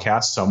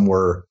broadcasts. Some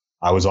where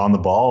I was on the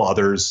ball,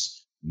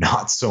 others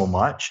not so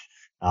much.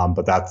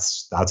 But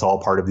that's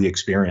all part of the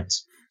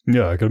experience.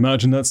 Yeah, I can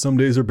imagine that some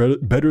days are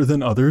better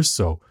than others.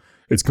 So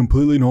it's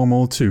completely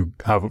normal to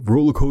have a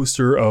roller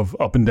coaster of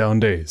up and down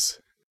days.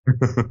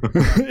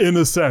 In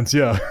a sense,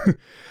 yeah.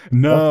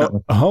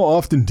 Now, how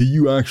often do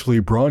you actually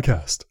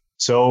broadcast?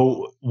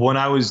 So when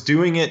I was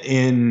doing it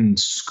in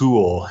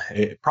school,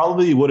 it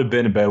probably would have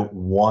been about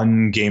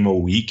one game a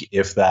week,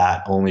 if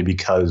that, only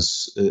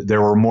because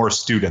there were more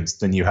students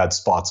than you had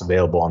spots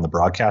available on the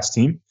broadcast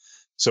team.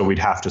 So we'd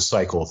have to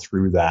cycle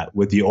through that.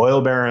 With the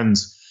Oil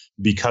Barons,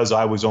 because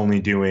I was only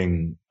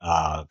doing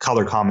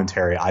color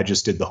commentary, I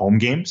just did the home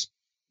games,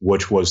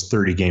 which was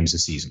 30 games a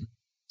season.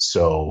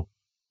 So,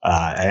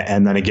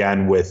 and then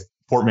again, with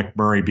Fort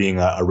McMurray being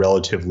a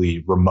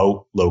relatively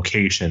remote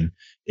location,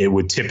 it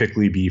would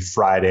typically be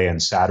Friday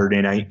and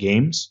Saturday night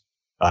games,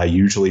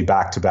 usually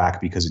back to back,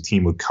 because a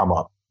team would come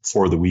up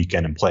for the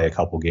weekend and play a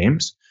couple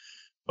games.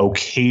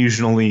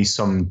 Occasionally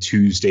some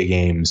Tuesday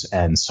games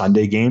and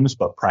Sunday games,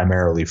 but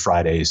primarily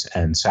Fridays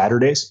and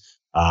Saturdays.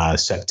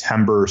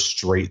 September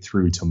straight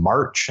through to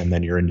March, and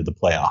then you're into the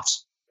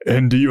playoffs.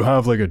 And do you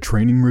have like a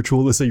training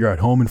ritual? Let's say you're at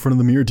home in front of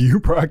the mirror. Do you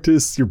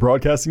practice your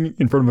broadcasting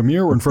in front of a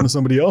mirror or in front of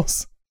somebody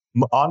else?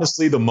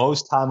 Honestly, the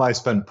most time I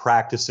spent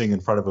practicing in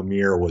front of a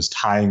mirror was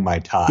tying my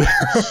tie.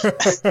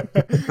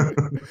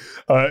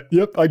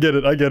 Yep, I get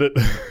it.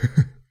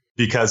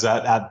 Because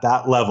at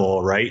that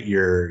level, right,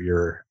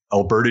 you're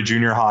Alberta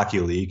Junior Hockey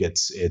League.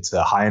 It's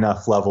a high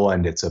enough level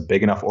and it's a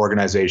big enough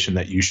organization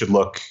that you should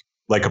look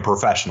like a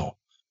professional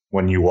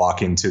when you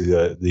walk into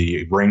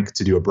the rink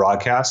to do a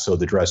broadcast. So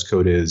the dress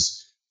code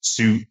is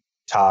suit,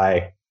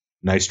 tie,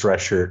 nice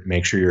dress shirt,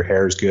 make sure your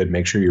hair is good,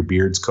 make sure your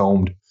beard's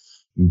combed,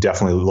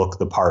 definitely look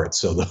the part.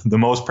 So the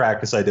most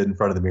practice I did in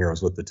front of the mirror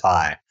was with the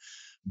tie.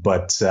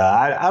 But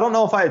I don't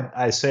know if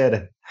I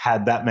said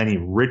had that many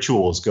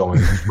rituals going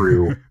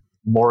through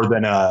more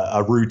than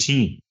a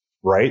routine,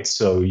 right?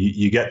 So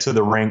you get to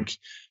the rink.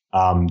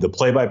 The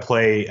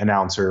play-by-play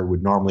announcer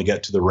would normally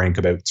get to the rink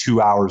about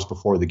 2 hours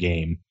before the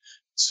game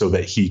so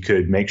that he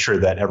could make sure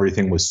that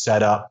everything was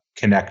set up,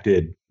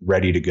 connected,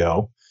 ready to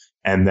go.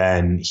 And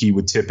then he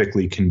would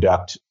typically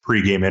conduct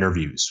pregame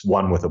interviews,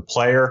 one with a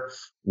player,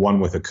 one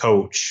with a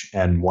coach,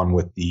 and one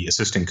with the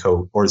assistant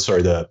coach,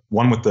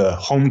 one with the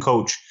home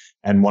coach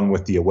and one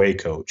with the away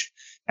coach.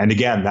 And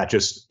again,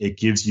 it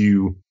gives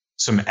you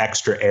some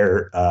extra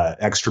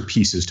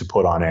pieces to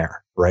put on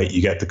air, right?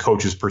 You get the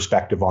coach's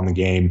perspective on the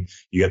game,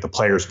 you get the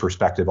player's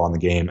perspective on the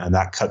game, and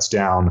that cuts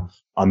down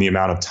on the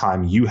amount of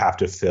time you have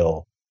to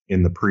fill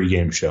in the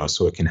pregame show.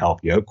 So it can help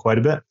you out quite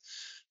a bit.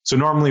 So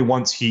normally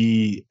once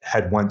he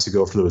had went to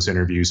go for those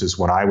interviews is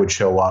when I would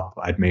show up.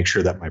 I'd make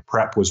sure that my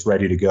prep was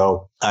ready to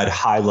go. I'd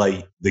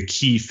highlight the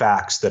key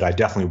facts that I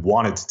definitely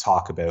wanted to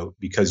talk about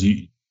because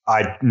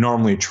I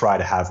normally try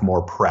to have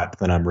more prep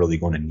than I'm really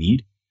going to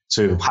need.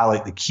 So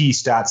highlight the key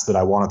stats that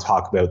I want to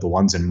talk about, the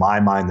ones in my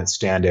mind that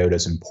stand out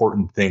as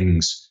important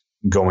things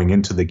going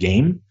into the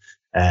game.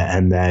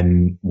 And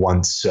then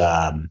once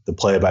the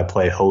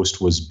play-by-play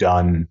host was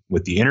done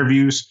with the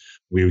interviews,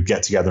 we would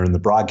get together in the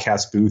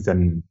broadcast booth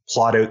and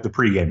plot out the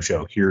pregame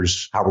show.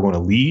 Here's how we're going to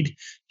lead.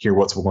 Here,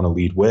 what we're going to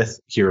lead with.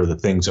 Here are the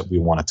things that we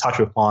want to touch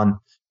upon,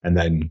 and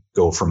then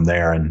go from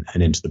there and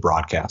into the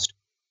broadcast.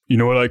 You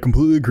know what? I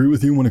completely agree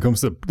with you when it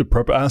comes to the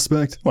prep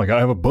aspect. Like, I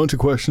have a bunch of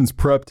questions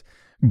prepped,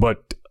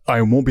 but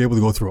I won't be able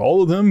to go through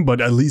all of them, but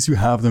at least you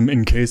have them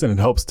in case, and it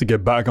helps to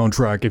get back on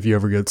track if you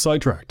ever get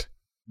sidetracked.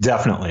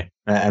 Definitely.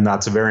 And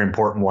that's a very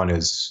important one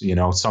is,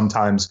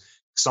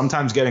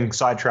 sometimes getting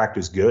sidetracked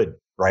is good,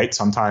 right?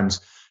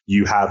 Sometimes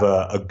you have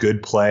a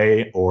good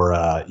play or,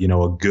 a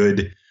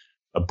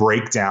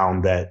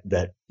breakdown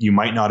that you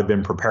might not have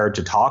been prepared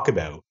to talk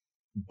about.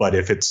 But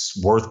if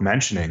it's worth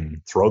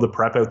mentioning, throw the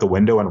prep out the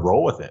window and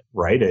roll with it,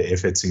 right?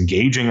 If it's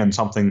engaging and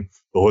something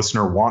the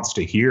listener wants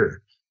to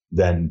hear,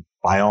 then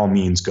by all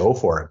means go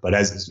for it. But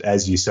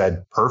as you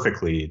said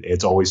perfectly,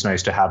 it's always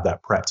nice to have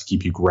that prep to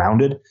keep you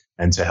grounded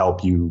and to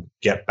help you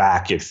get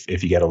back if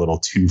you get a little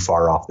too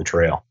far off the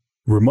trail.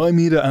 Remind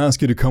me to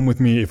ask you to come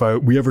with me if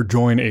we ever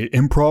join a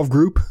improv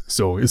group.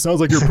 So it sounds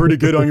like you're pretty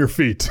good on your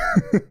feet.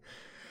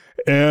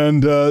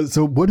 And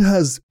so what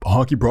has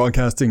hockey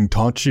broadcasting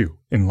taught you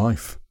in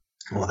life?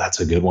 Well, that's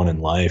a good one in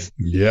life.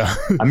 Yeah.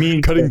 I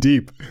mean, cutting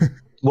deep.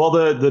 Well,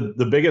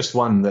 the biggest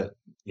one that,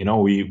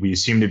 we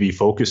seem to be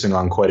focusing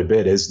on quite a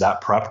bit is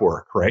that prep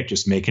work, right?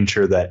 Just making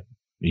sure that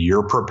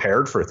you're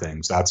prepared for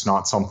things. That's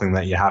not something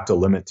that you have to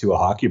limit to a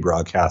hockey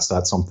broadcast.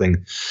 That's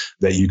something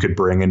that you could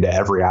bring into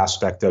every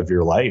aspect of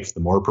your life.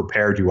 The more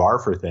prepared you are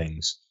for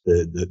things,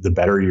 the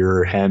better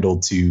you're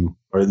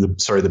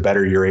the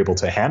better you're able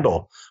to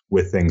handle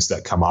with things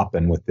that come up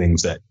and with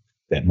things that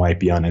might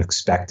be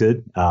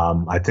unexpected.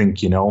 I think,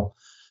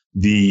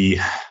 the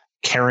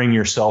carrying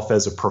yourself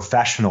as a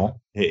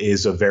professional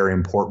is a very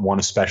important one,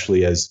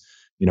 especially as,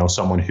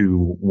 someone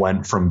who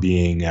went from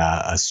being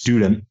a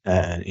student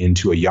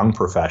into a young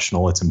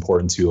professional. It's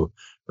important to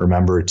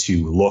remember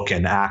to look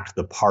and act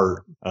the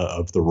part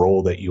of the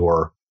role that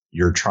you're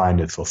trying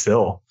to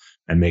fulfill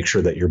and make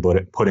sure that you're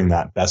putting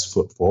that best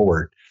foot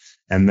forward.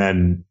 And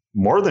then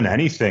more than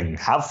anything,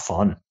 have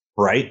fun,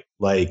 right?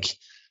 Like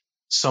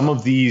some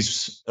of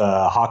these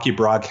hockey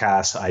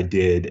broadcasts I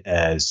did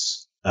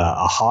as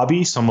a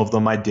hobby. Some of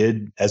them I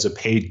did as a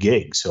paid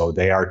gig. So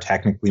they are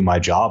technically my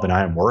job and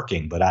I am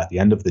working. But at the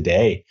end of the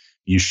day,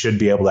 you should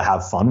be able to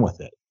have fun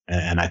with it.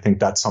 And I think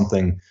that's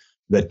something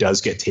that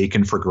does get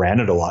taken for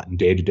granted a lot in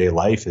day-to-day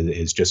life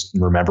is just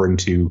remembering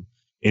to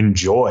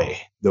enjoy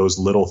those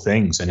little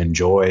things and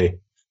enjoy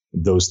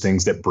those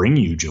things that bring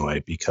you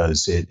joy,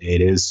 because it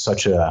is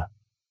such a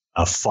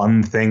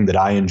fun thing that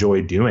I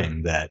enjoy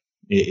doing, that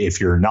if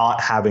you're not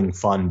having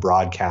fun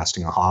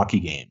broadcasting a hockey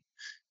game,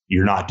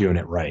 you're not doing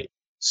it right.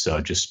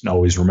 So just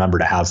always remember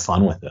to have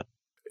fun with it.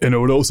 And I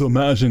would also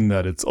imagine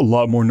that it's a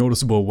lot more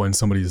noticeable when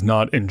somebody's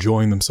not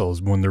enjoying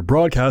themselves when they're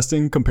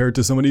broadcasting compared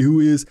to somebody who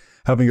is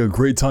having a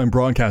great time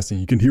broadcasting.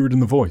 You can hear it in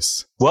the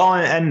voice. Well,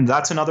 and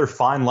that's another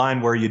fine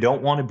line where you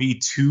don't want to be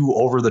too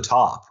over the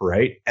top,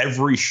 right?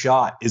 Every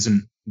shot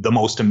isn't the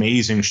most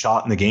amazing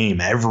shot in the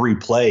game. Every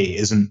play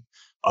isn't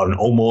an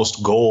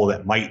almost goal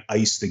that might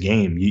ice the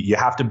game. You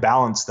have to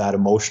balance that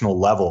emotional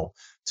level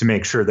to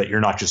make sure that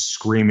you're not just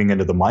screaming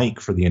into the mic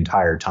for the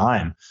entire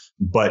time.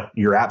 But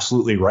you're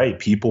absolutely right.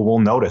 People will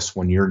notice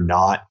when you're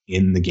not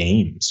in the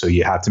game. So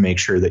you have to make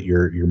sure that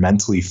you're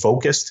mentally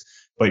focused,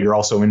 but you're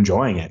also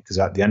enjoying it, because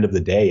at the end of the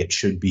day, it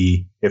should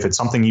be, if it's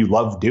something you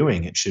love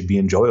doing, it should be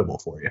enjoyable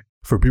for you.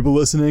 For people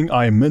listening,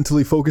 I am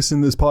mentally focused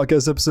in this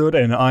podcast episode,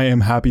 and I am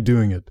happy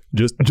doing it.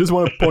 Just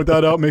want to point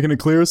that out, making it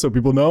clear so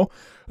people know.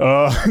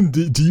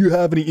 Do you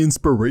have any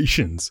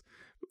inspirations?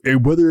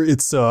 Whether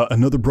it's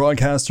another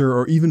broadcaster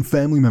or even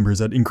family members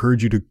that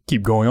encourage you to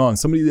keep going on,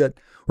 somebody that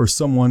or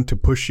someone to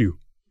push you?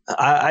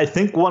 I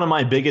think one of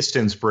my biggest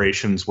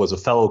inspirations was a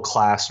fellow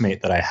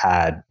classmate that I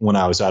had when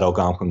I was at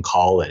Algonquin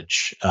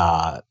College.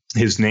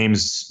 His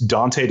name's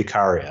Dante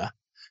DeCaria.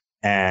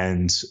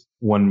 And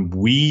when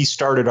we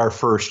started our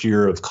first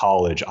year of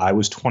college, I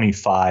was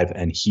 25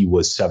 and he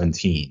was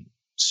 17,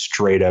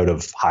 straight out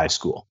of high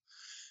school.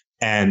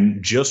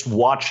 And just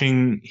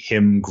watching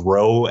him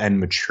grow and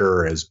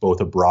mature as both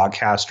a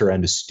broadcaster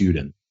and a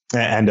student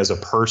and as a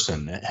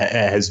person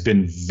has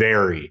been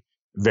very,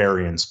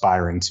 very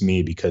inspiring to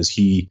me, because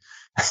he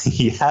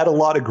had a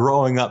lot of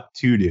growing up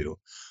to do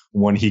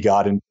when he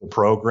got into the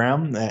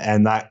program.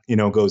 And that,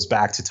 goes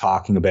back to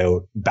talking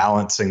about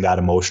balancing that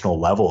emotional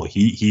level.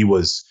 He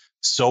was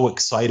so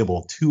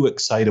too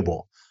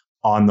excitable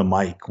on the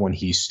mic when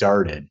he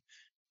started.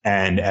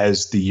 And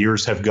as the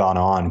years have gone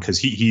on, because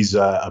he's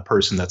a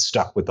person that's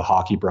stuck with the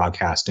hockey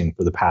broadcasting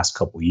for the past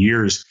couple of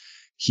years,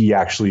 he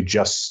actually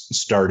just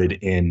started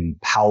in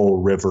Powell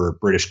River,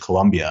 British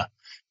Columbia,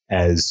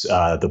 as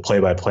the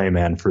play-by-play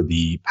man for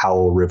the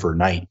Powell River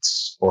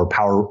Knights, or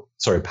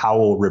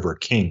Powell River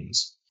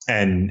Kings.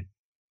 And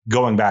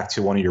going back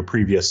to one of your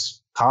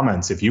previous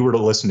comments, if you were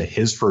to listen to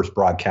his first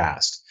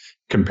broadcast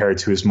compared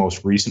to his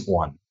most recent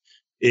one,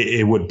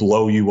 it would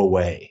blow you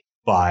away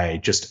by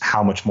just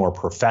how much more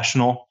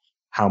professional,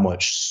 how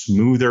much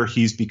smoother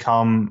he's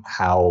become,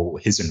 how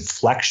his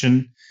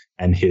inflection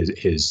and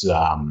his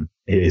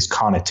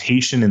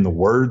connotation in the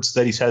words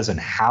that he says and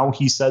how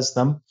he says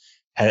them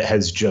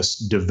has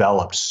just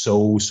developed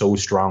so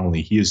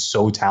strongly. He is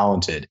so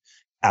talented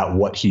at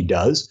what he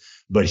does,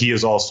 but he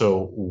has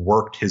also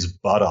worked his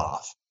butt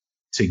off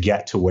to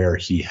get to where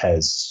he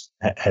has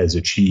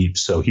achieved.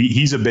 So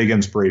he's a big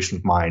inspiration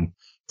of mine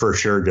for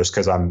sure, just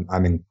because I'm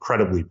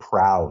incredibly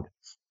proud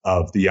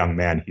of the young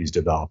man he's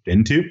developed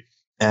into.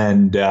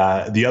 And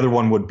the other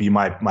one would be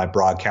my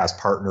broadcast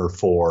partner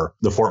for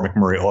the Fort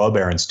McMurray Oil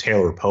Barons,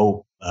 Taylor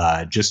Pope,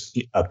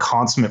 just a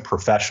consummate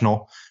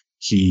professional.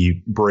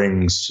 He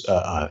brings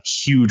a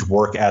huge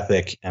work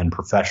ethic and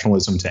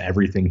professionalism to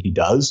everything he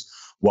does,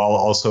 while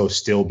also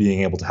still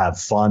being able to have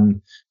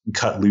fun,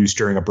 cut loose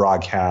during a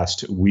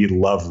broadcast. We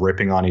love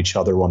ripping on each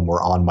other when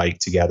we're on mic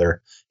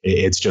together.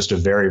 It's just a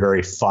very,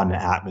 very fun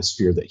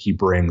atmosphere that he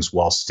brings,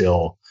 while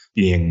still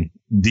being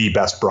the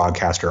best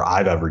broadcaster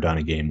I've ever done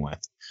a game with.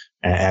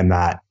 And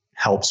that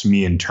helps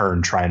me in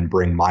turn try and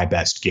bring my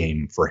best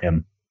game for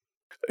him.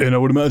 And I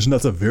would imagine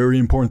that's a very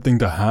important thing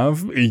to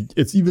have.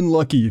 It's even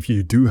lucky if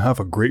you do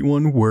have a great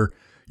one where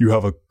you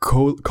have a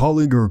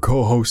colleague or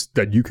co-host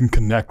that you can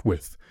connect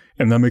with.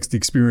 And that makes the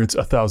experience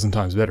 1,000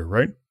 times better,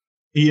 right?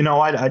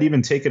 I'd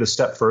even take it a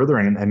step further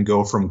and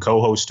go from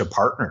co-host to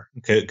partner,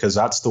 because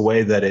that's the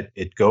way that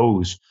it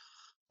goes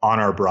on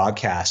our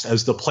broadcast.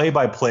 As the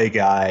play-by-play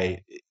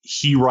guy,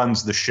 he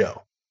runs the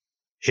show.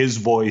 His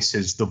voice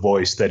is the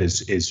voice that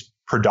is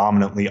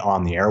predominantly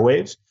on the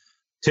airwaves.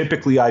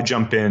 Typically, I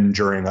jump in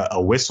during a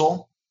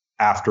whistle,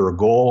 after a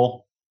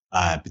goal,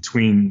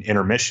 between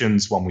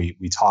intermissions when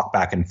we talk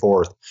back and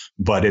forth.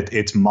 But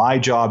it's my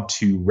job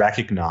to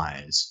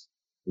recognize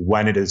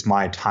when it is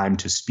my time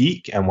to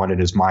speak and when it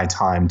is my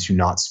time to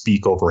not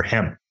speak over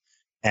him.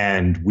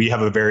 And we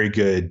have a very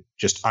good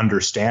just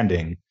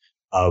understanding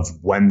of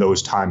when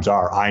those times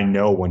are. I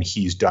know when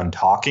he's done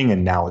talking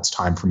and now it's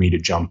time for me to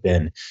jump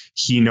in.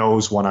 He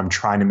knows when I'm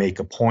trying to make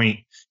a point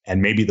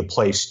and maybe the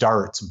play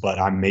starts, but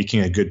I'm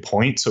making a good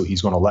point. So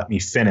he's going to let me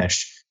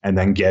finish and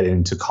then get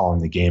into calling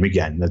the game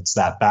again. That's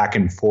that back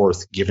and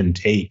forth give and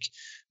take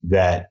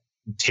that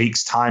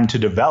takes time to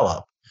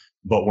develop.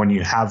 But when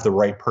you have the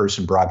right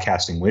person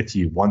broadcasting with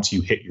you, once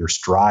you hit your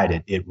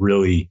stride,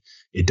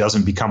 it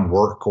doesn't become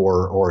work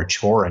or a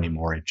chore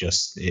anymore.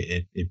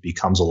 It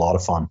becomes a lot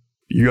of fun.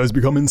 You guys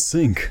become in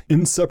sync,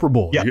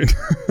 inseparable. Yeah.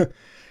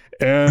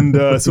 And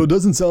so it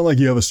doesn't sound like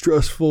you have a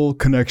stressful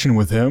connection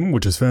with him,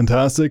 which is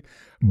fantastic.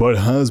 But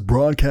has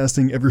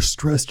broadcasting ever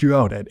stressed you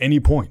out at any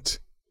point?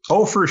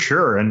 Oh, for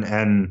sure.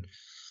 And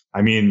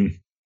I mean,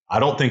 I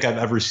don't think I've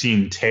ever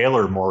seen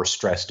Taylor more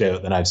stressed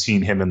out than I've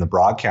seen him in the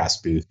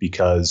broadcast booth,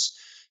 because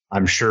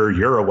I'm sure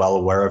you're well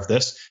aware of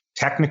this.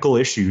 Technical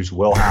issues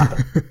will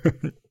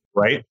happen,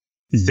 right?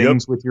 Yep.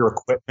 Things with your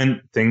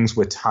equipment, things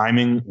with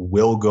timing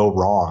will go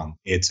wrong.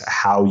 It's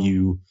how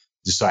you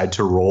decide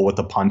to roll with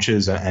the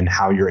punches and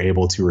how you're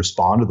able to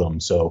respond to them.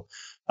 So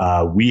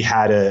we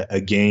had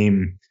a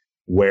game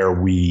where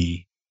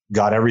we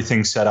got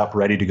everything set up,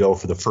 ready to go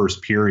for the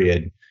first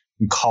period,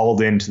 and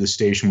called into the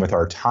station with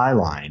our tie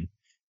line.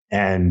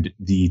 And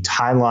the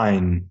tie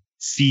line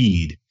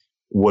feed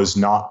was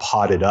not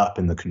potted up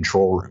in the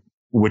control room,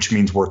 which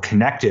means we're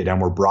connected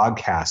and we're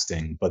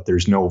broadcasting, but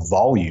there's no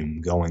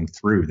volume going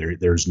through.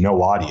 There's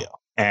no audio.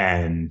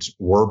 and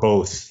we're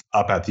both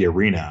up at the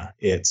arena.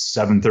 It's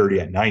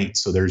 7:30 at night,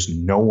 so there's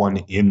no one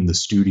in the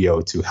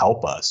studio to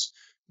help us.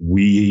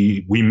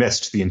 We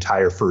missed the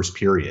entire first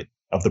period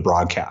of the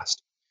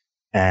broadcast,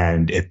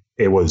 and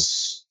it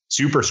was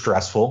super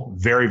stressful,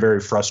 very, very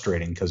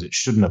frustrating because it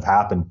shouldn't have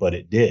happened, but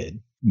it did.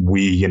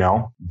 We,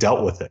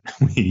 dealt with it.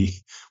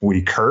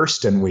 We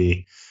cursed and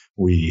we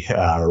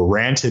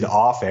ranted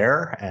off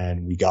air,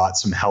 and we got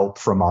some help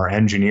from our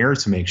engineer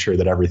to make sure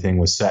that everything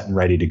was set and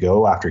ready to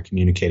go after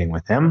communicating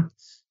with him.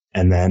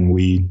 And then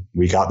we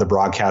got the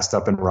broadcast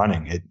up and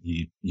running.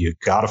 You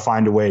got to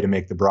find a way to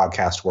make the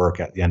broadcast work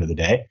at the end of the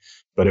day,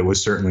 but it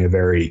was certainly a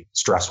very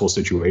stressful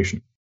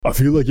situation. I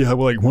feel like you have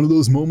like one of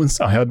those moments.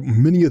 I had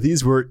many of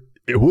these where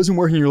it wasn't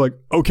working. You're like,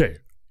 okay,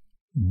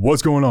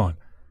 what's going on?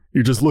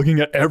 You're just looking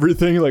at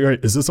everything. You're like, all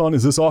right, is this on?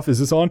 Is this off? Is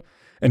this on?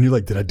 And you're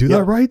like, did I do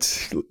that right?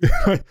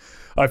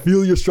 I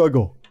feel your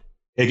struggle.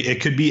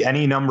 It could be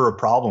any number of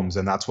problems,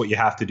 and that's what you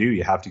have to do.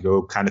 You have to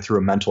go kind of through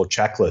a mental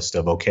checklist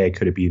of, okay,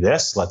 could it be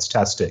this? Let's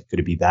test it. Could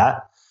it be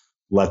that?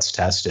 Let's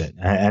test it.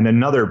 And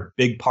another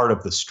big part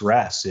of the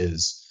stress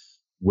is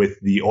with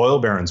the Oil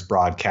Barons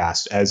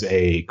broadcast as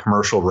a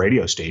commercial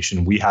radio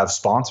station, we have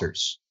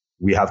sponsors.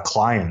 We have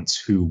clients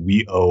who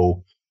we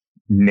owe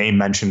name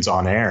mentions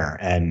on air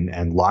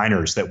and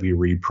liners that we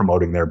read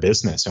promoting their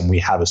business. And we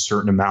have a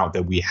certain amount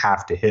that we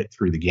have to hit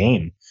through the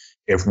game.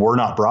 If we're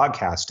not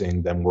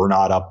broadcasting, then we're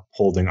not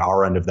upholding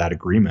our end of that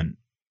agreement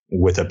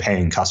with a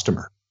paying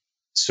customer.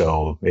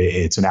 So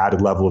it's an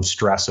added level of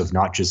stress of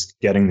not just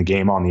getting the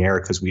game on the air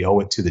because we owe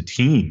it to the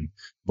team,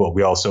 but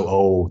we also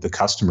owe the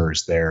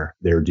customers their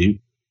due.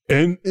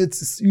 And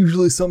it's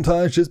usually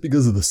sometimes just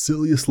because of the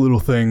silliest little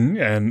thing.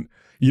 And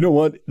you know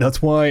what?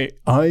 That's why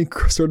I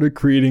started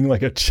creating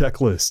like a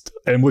checklist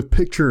and with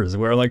pictures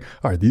where like,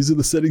 all right, these are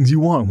the settings you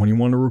want when you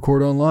want to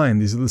record online.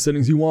 These are the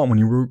settings you want when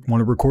you want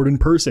to record in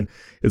person.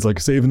 It's like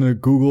saving a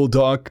Google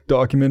Doc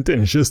document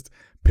and it's just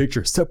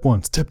picture. Step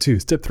 1, step 2,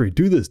 step 3.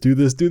 Do this, do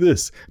this, do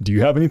this. Do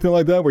you have anything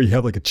like that where you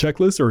have like a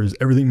checklist, or is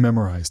everything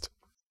memorized?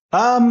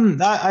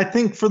 I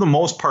think for the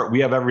most part,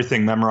 we have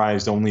everything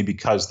memorized only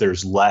because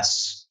there's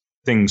less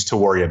things to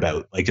worry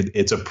about. Like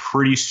it's a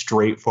pretty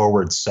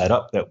straightforward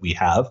setup that we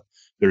have.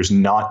 There's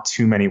not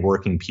too many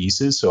working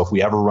pieces. So if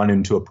we ever run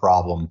into a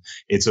problem,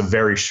 it's a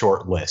very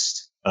short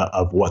list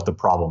of what the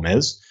problem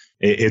is.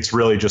 It's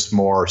really just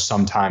more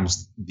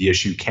sometimes the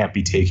issue can't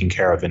be taken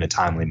care of in a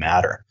timely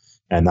manner.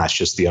 And that's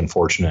just the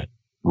unfortunate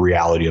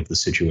reality of the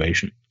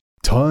situation.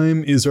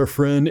 Time is our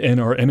friend and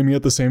our enemy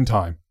at the same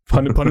time.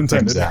 Pun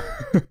intended.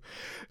 Exactly.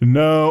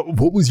 Now,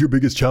 what was your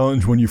biggest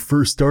challenge when you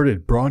first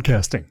started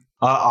broadcasting?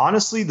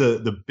 Honestly,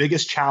 the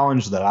biggest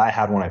challenge that I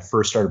had when I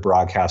first started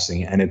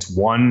broadcasting, and it's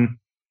one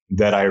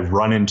that I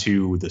run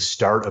into the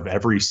start of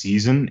every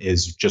season,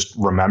 is just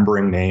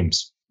remembering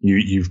names.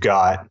 You've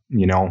got,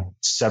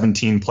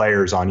 17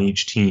 players on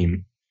each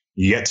team.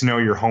 You get to know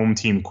your home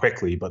team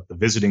quickly, but the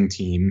visiting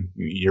team,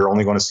 you're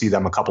only going to see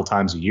them a couple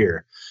times a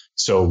year.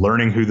 So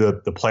learning who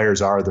the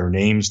players are, their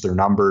names, their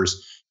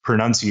numbers,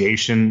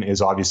 pronunciation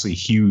is obviously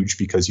huge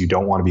because you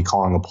don't want to be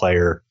calling a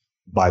player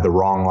by the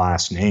wrong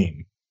last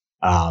name.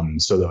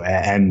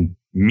 And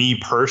me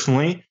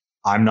personally,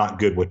 I'm not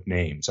good with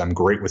names. I'm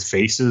great with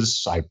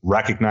faces. I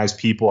recognize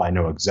people. I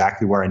know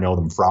exactly where I know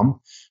them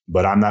from,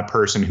 but I'm that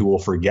person who will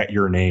forget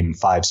your name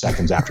 5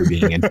 seconds after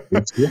being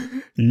introduced to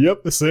you.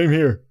 Yep, the same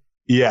here.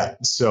 Yeah.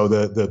 So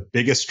the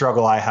biggest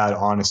struggle I had,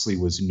 honestly,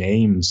 was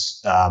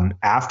names.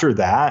 After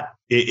that,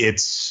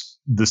 it's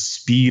the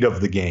speed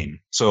of the game.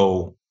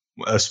 So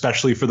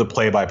especially for the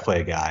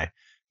play-by-play guy,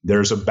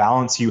 there's a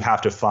balance you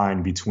have to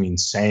find between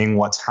saying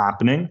what's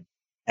happening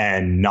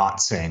and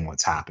not saying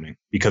what's happening.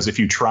 Because if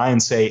you try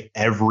and say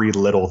every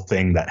little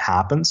thing that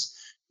happens,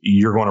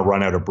 you're going to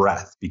run out of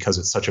breath because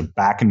it's such a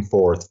back and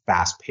forth,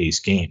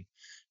 fast-paced game.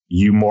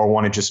 You more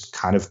want to just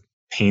kind of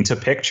paint a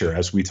picture,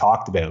 as we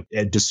talked about,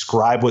 and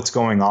describe what's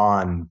going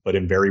on, but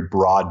in very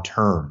broad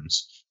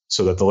terms,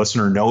 so that the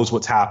listener knows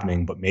what's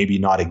happening, but maybe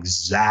not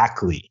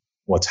exactly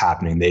what's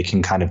happening. They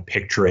can kind of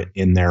picture it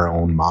in their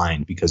own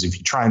mind, because if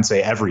you try and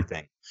say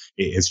everything,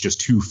 it's just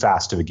too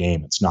fast of a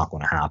game. It's not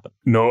going to happen.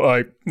 No,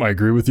 I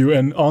agree with you.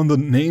 And on the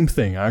name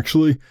thing,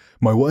 actually,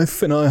 my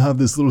wife and I have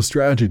this little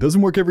strategy. It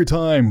doesn't work every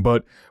time,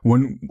 but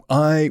when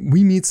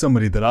we meet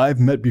somebody that I've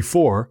met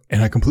before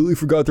and I completely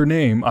forgot their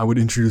name, I would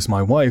introduce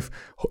my wife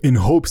in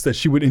hopes that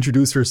she would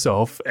introduce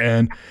herself,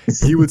 and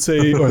he would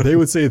say, or they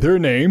would say their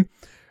name.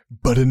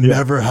 But it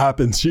never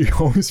happens. She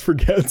always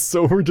forgets.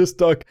 So we're just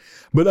stuck.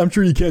 But I'm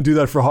sure you can't do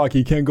that for hockey.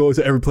 You can't go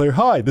to every player,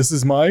 hi, this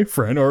is my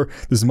friend, or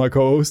this is my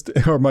co-host,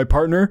 or my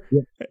partner.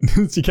 Yeah.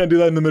 You can't do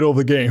that in the middle of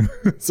the game.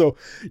 So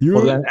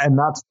and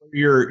that's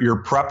where your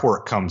prep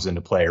work comes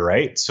into play,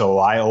 right? So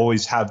I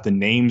always have the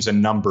names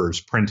and numbers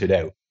printed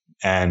out.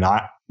 And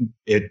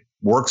it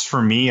works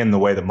for me in the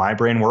way that my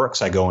brain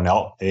works. I go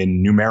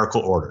in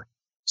numerical order.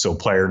 So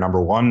player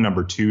number 1,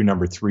 number 2,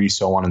 number 3,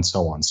 so on and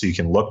so on. So you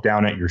can look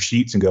down at your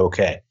sheets and go,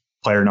 okay,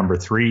 player number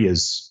 3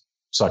 is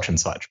such and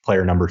such.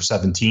 Player number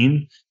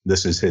 17,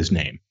 this is his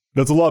name.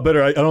 That's a lot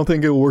better. I don't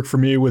think it will work for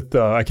me with,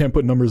 I can't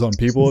put numbers on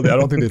people. I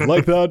don't think they'd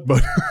like that,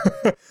 but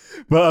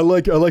but I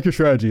like your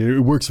strategy.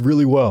 It works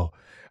really well.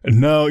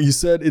 Now, you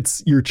said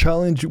it's your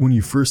challenge when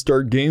you first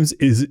start games,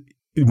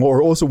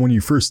 or also when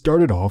you first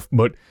started off,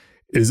 but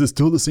is it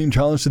still the same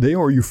challenge today,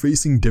 or are you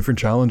facing different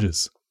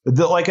challenges?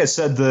 Like I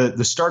said,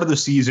 the start of the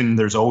season,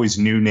 there's always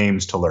new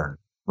names to learn,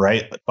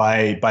 right?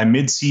 By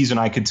mid-season,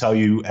 I could tell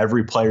you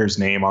every player's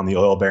name on the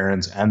Oil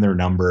Barons and their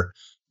number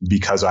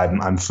because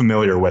I'm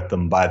familiar with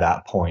them by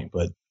that point.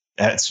 But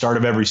at start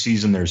of every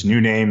season, there's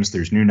new names,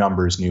 there's new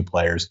numbers, new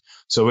players.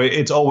 So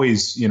it's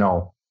always,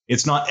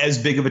 it's not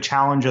as big of a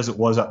challenge as it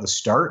was at the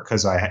start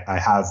because I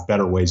have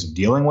better ways of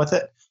dealing with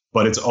it,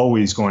 but it's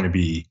always going to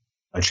be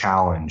a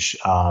challenge.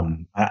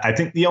 I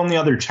think the only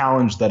other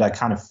challenge that I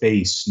kind of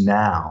face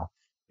now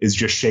is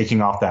just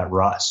shaking off that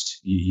rust.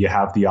 You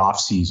have the off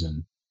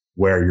season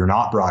where you're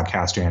not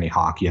broadcasting any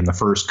hockey, and the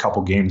first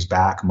couple games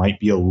back might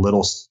be a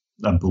little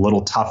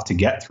tough to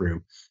get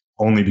through,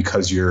 only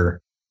because you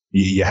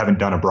haven't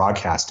done a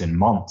broadcast in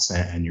months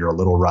and you're a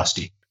little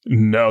rusty.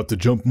 Now, to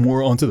jump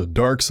more onto the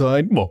dark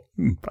side, well,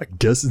 I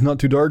guess it's not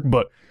too dark,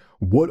 but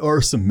what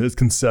are some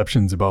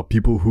misconceptions about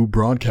people who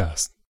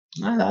broadcast?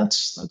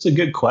 That's a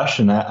good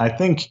question. I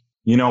think,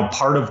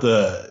 part of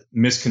the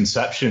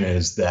misconception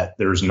is that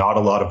there's not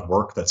a lot of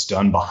work that's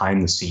done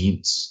behind the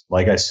scenes.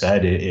 Like I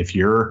said, if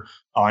you're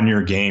on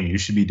your game, you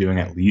should be doing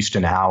at least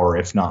an hour,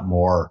 if not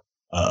more,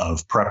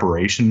 of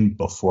preparation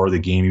before the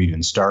game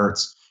even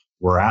starts.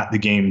 We're at the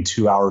game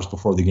 2 hours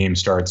before the game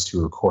starts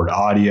to record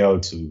audio,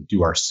 to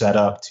do our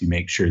setup, to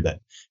make sure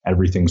that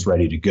everything's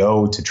ready to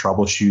go, to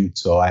troubleshoot.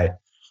 So I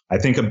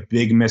think a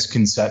big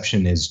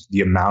misconception is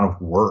the amount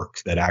of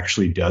work that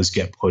actually does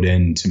get put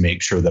in to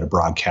make sure that a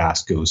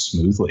broadcast goes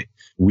smoothly.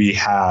 We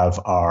have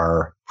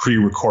our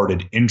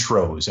pre-recorded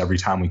intros every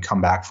time we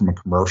come back from a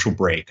commercial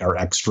break, our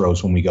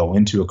extras when we go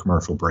into a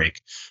commercial break.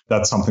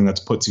 That's something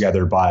that's put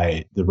together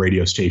by the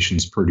radio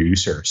station's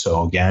producer.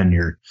 So again,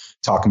 you're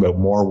talking about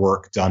more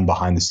work done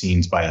behind the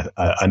scenes by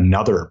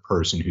another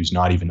person who's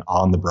not even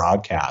on the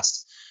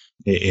broadcast.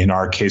 In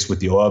our case with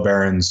the Oil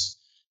Barons,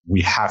 we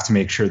have to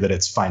make sure that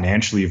it's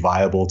financially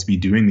viable to be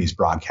doing these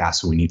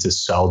broadcasts. So we need to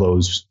sell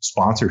those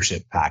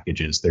sponsorship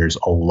packages. There's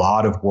a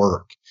lot of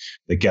work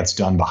that gets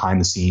done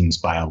behind the scenes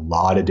by a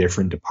lot of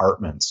different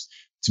departments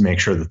to make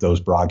sure that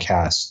those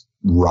broadcasts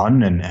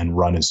run and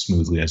run as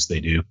smoothly as they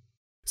do.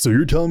 So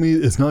you're telling me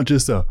it's not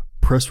just a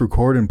press,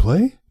 record, and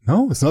play?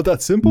 No, it's not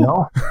that simple.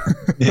 No,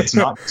 it's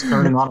not just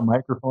turning on a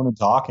microphone and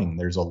talking.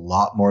 There's a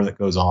lot more that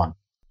goes on.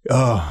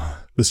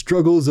 The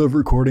struggles of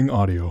recording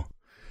audio.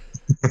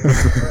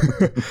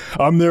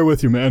 I'm there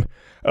with you, man.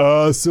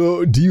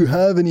 So do you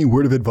have any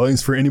word of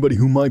advice for anybody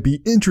who might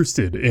be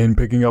interested in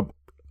picking up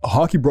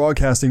hockey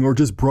broadcasting or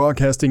just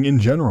broadcasting in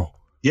general?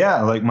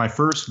 Yeah, like my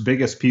first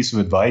biggest piece of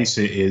advice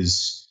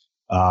is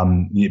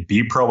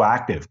be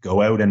proactive.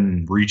 Go out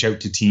and reach out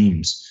to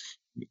teams.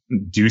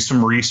 Do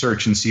some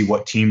research and see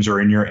what teams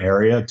are in your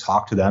area.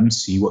 Talk to them,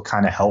 see what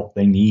kind of help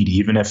they need.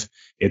 Even if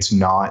it's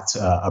not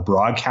a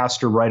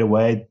broadcaster right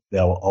away,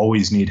 they'll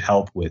always need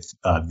help with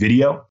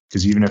video,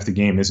 because even if the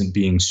game isn't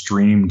being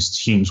streamed,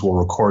 teams will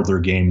record their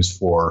games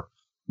for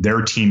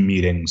their team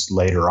meetings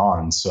later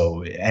on.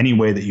 So any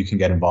way that you can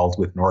get involved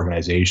with an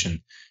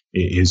organization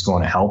is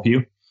going to help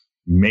you.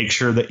 Make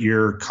sure that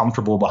you're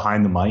comfortable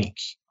behind the mic.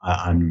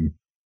 I'm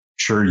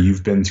sure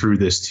you've been through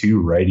this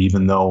too, right?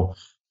 Even though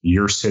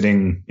you're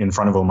sitting in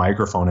front of a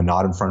microphone and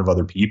not in front of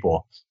other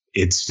people,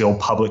 it's still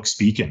public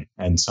speaking.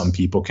 And some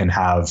people can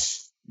have,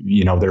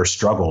 their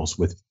struggles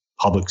with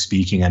public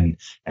speaking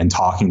and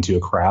talking to a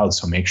crowd.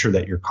 So make sure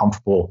that you're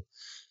comfortable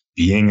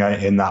being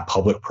in that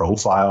public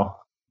profile.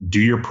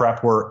 Do your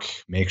prep work,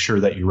 make sure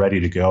that you're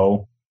ready to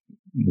go,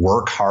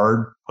 work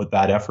hard, put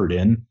that effort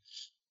in.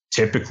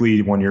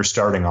 Typically, when you're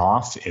starting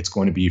off, it's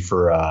going to be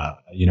for a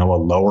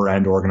lower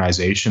end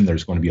organization.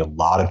 There's going to be a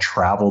lot of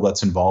travel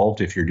that's involved.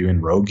 If you're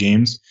doing road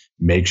games,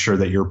 make sure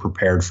that you're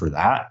prepared for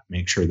that.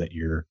 Make sure that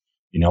you're,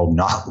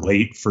 not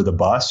late for the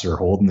bus or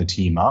holding the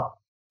team up.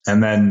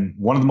 And then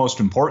one of the most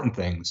important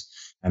things,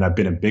 and I've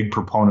been a big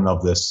proponent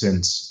of this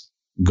since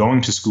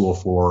going to school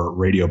for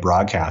radio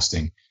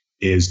broadcasting,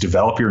 is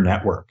develop your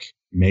network.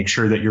 Make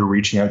sure that you're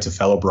reaching out to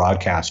fellow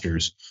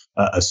broadcasters,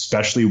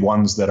 especially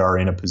ones that are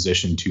in a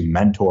position to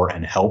mentor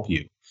and help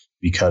you,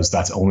 because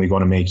that's only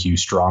going to make you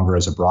stronger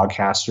as a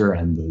broadcaster,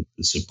 and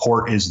the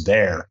support is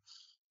there.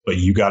 But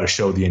you got to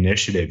show the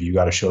initiative. You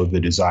got to show the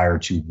desire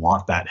to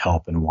want that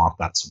help and want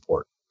that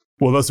support.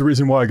 Well, that's the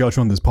reason why I got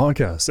you on this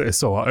podcast,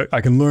 so I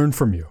can learn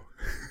from you.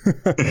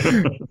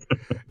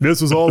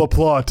 This was all a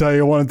plot.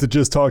 I wanted to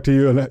just talk to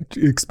you and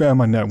expand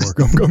my network.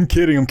 I'm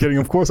kidding.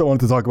 Of course I wanted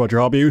to talk about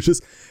your hobby.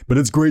 But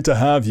it's great to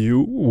have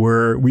you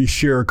where we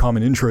share a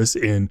common interest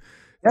in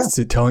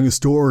telling a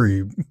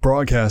story,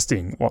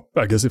 broadcasting. Well,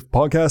 I guess if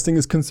podcasting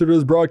is considered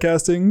as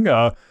broadcasting,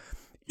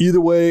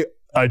 either way,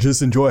 I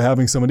just enjoy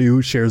having somebody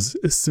who shares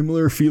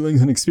similar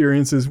feelings and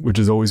experiences, which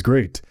is always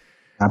great.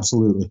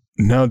 Absolutely.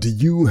 Now, do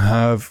you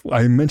have,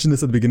 I mentioned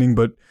this at the beginning,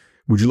 but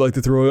would you like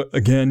to throw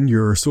again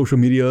your social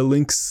media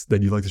links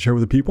that you'd like to share with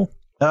the people?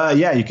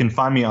 Yeah, you can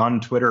find me on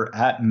Twitter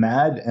at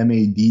Madd,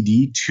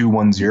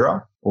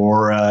 MADD210,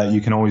 or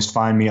you can always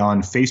find me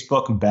on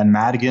Facebook, Ben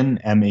Madigan,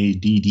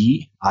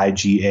 MADDIGAN.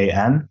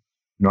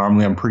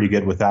 Normally, I'm pretty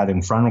good with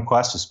adding friend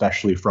requests,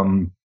 especially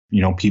from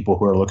people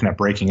who are looking at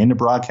breaking into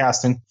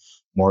broadcasting.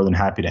 More than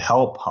happy to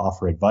help,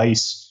 offer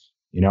advice.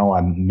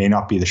 I may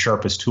not be the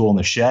sharpest tool in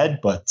the shed,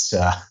 but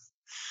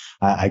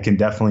I can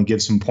definitely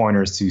give some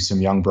pointers to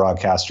some young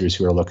broadcasters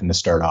who are looking to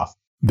start off.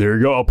 There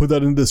you go. I'll put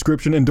that in the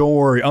description. And don't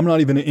worry, I'm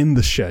not even in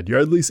the shed. You're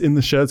at least in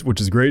the sheds,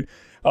 which is great.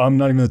 I'm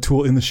not even a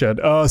tool in the shed.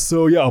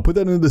 So yeah, I'll put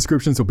that in the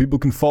description so people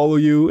can follow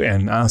you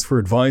and ask for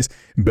advice.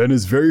 Ben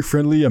is very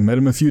friendly. I met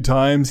him a few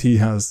times. He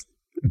has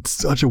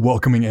such a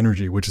welcoming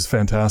energy, which is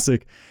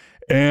fantastic.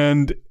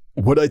 And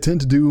what I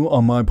tend to do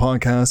on my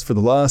podcast for the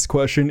last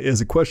question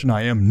is a question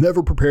I am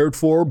never prepared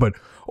for, but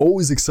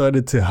always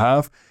excited to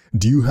have.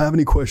 Do you have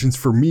any questions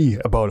for me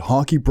about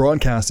hockey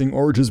broadcasting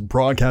or just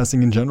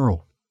broadcasting in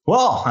general?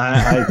 Well,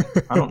 I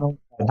don't know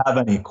if I have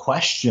any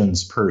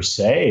questions per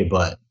se,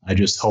 but I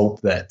just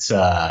hope that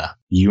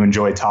you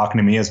enjoy talking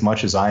to me as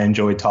much as I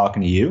enjoy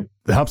talking to you.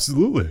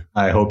 Absolutely.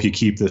 I hope you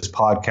keep this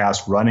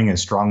podcast running as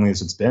strongly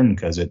as it's been,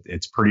 because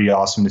it's pretty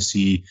awesome to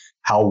see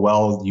how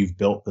well you've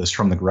built this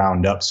from the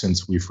ground up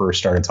since we first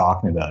started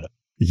talking about it.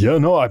 Yeah,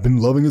 no, I've been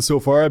loving it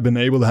so far. I've been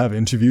able to have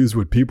interviews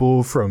with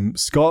people from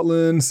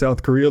Scotland,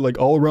 South Korea, like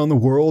all around the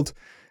world.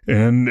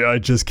 And I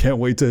just can't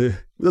wait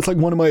that's like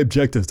one of my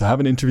objectives, to have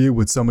an interview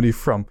with somebody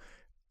from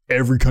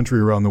every country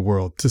around the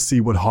world to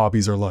see what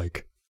hobbies are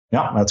like.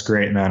 Yeah, that's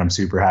great, man. I'm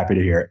super happy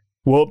to hear it.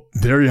 Well,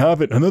 there you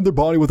have it. Another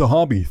body with a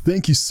hobby.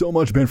 Thank you so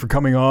much, Ben, for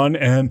coming on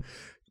and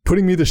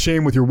putting me to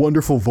shame with your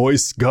wonderful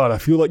voice. God, I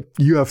feel like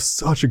you have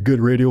such a good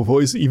radio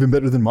voice, even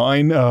better than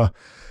mine. I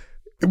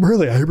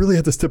really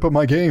had to step up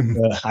my game.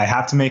 I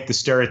have to make the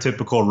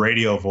stereotypical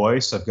radio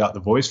voice. I've got the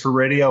voice for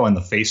radio and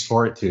the face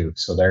for it too.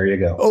 So there you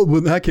go. Oh, well,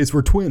 in that case,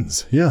 we're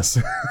twins.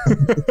 Yes.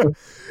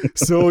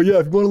 So yeah,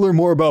 if you want to learn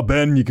more about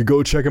Ben, you could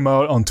go check him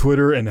out on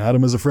Twitter and add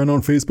him as a friend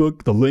on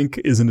Facebook. The link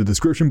is in the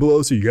description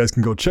below, so you guys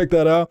can go check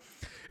that out.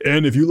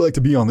 And if you'd like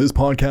to be on this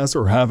podcast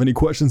or have any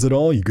questions at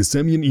all, you can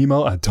send me an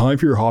email at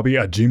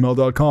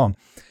timeforyourhobby@gmail.com.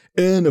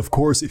 And of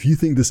course, if you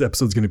think this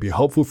episode is going to be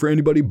helpful for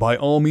anybody, by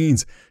all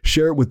means,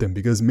 share it with them,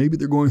 because maybe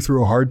they're going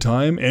through a hard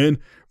time and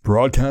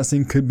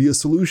broadcasting could be a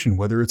solution,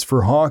 whether it's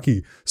for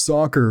hockey,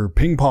 soccer,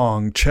 ping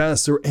pong,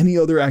 chess, or any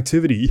other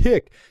activity.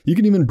 Heck, you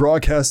can even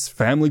broadcast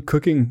family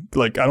cooking.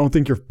 Like, I don't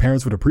think your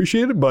parents would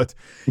appreciate it, but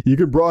you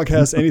could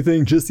broadcast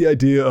anything. Just the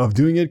idea of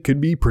doing it could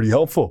be pretty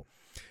helpful.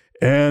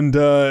 And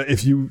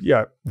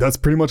that's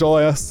pretty much all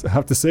I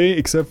have to say,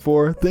 except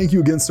for thank you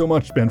again so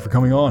much, Ben, for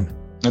coming on.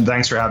 And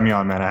thanks for having me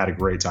on, man. I had a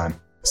great time.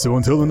 So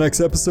until the next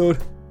episode,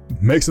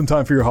 make some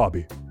time for your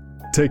hobby.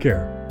 Take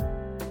care.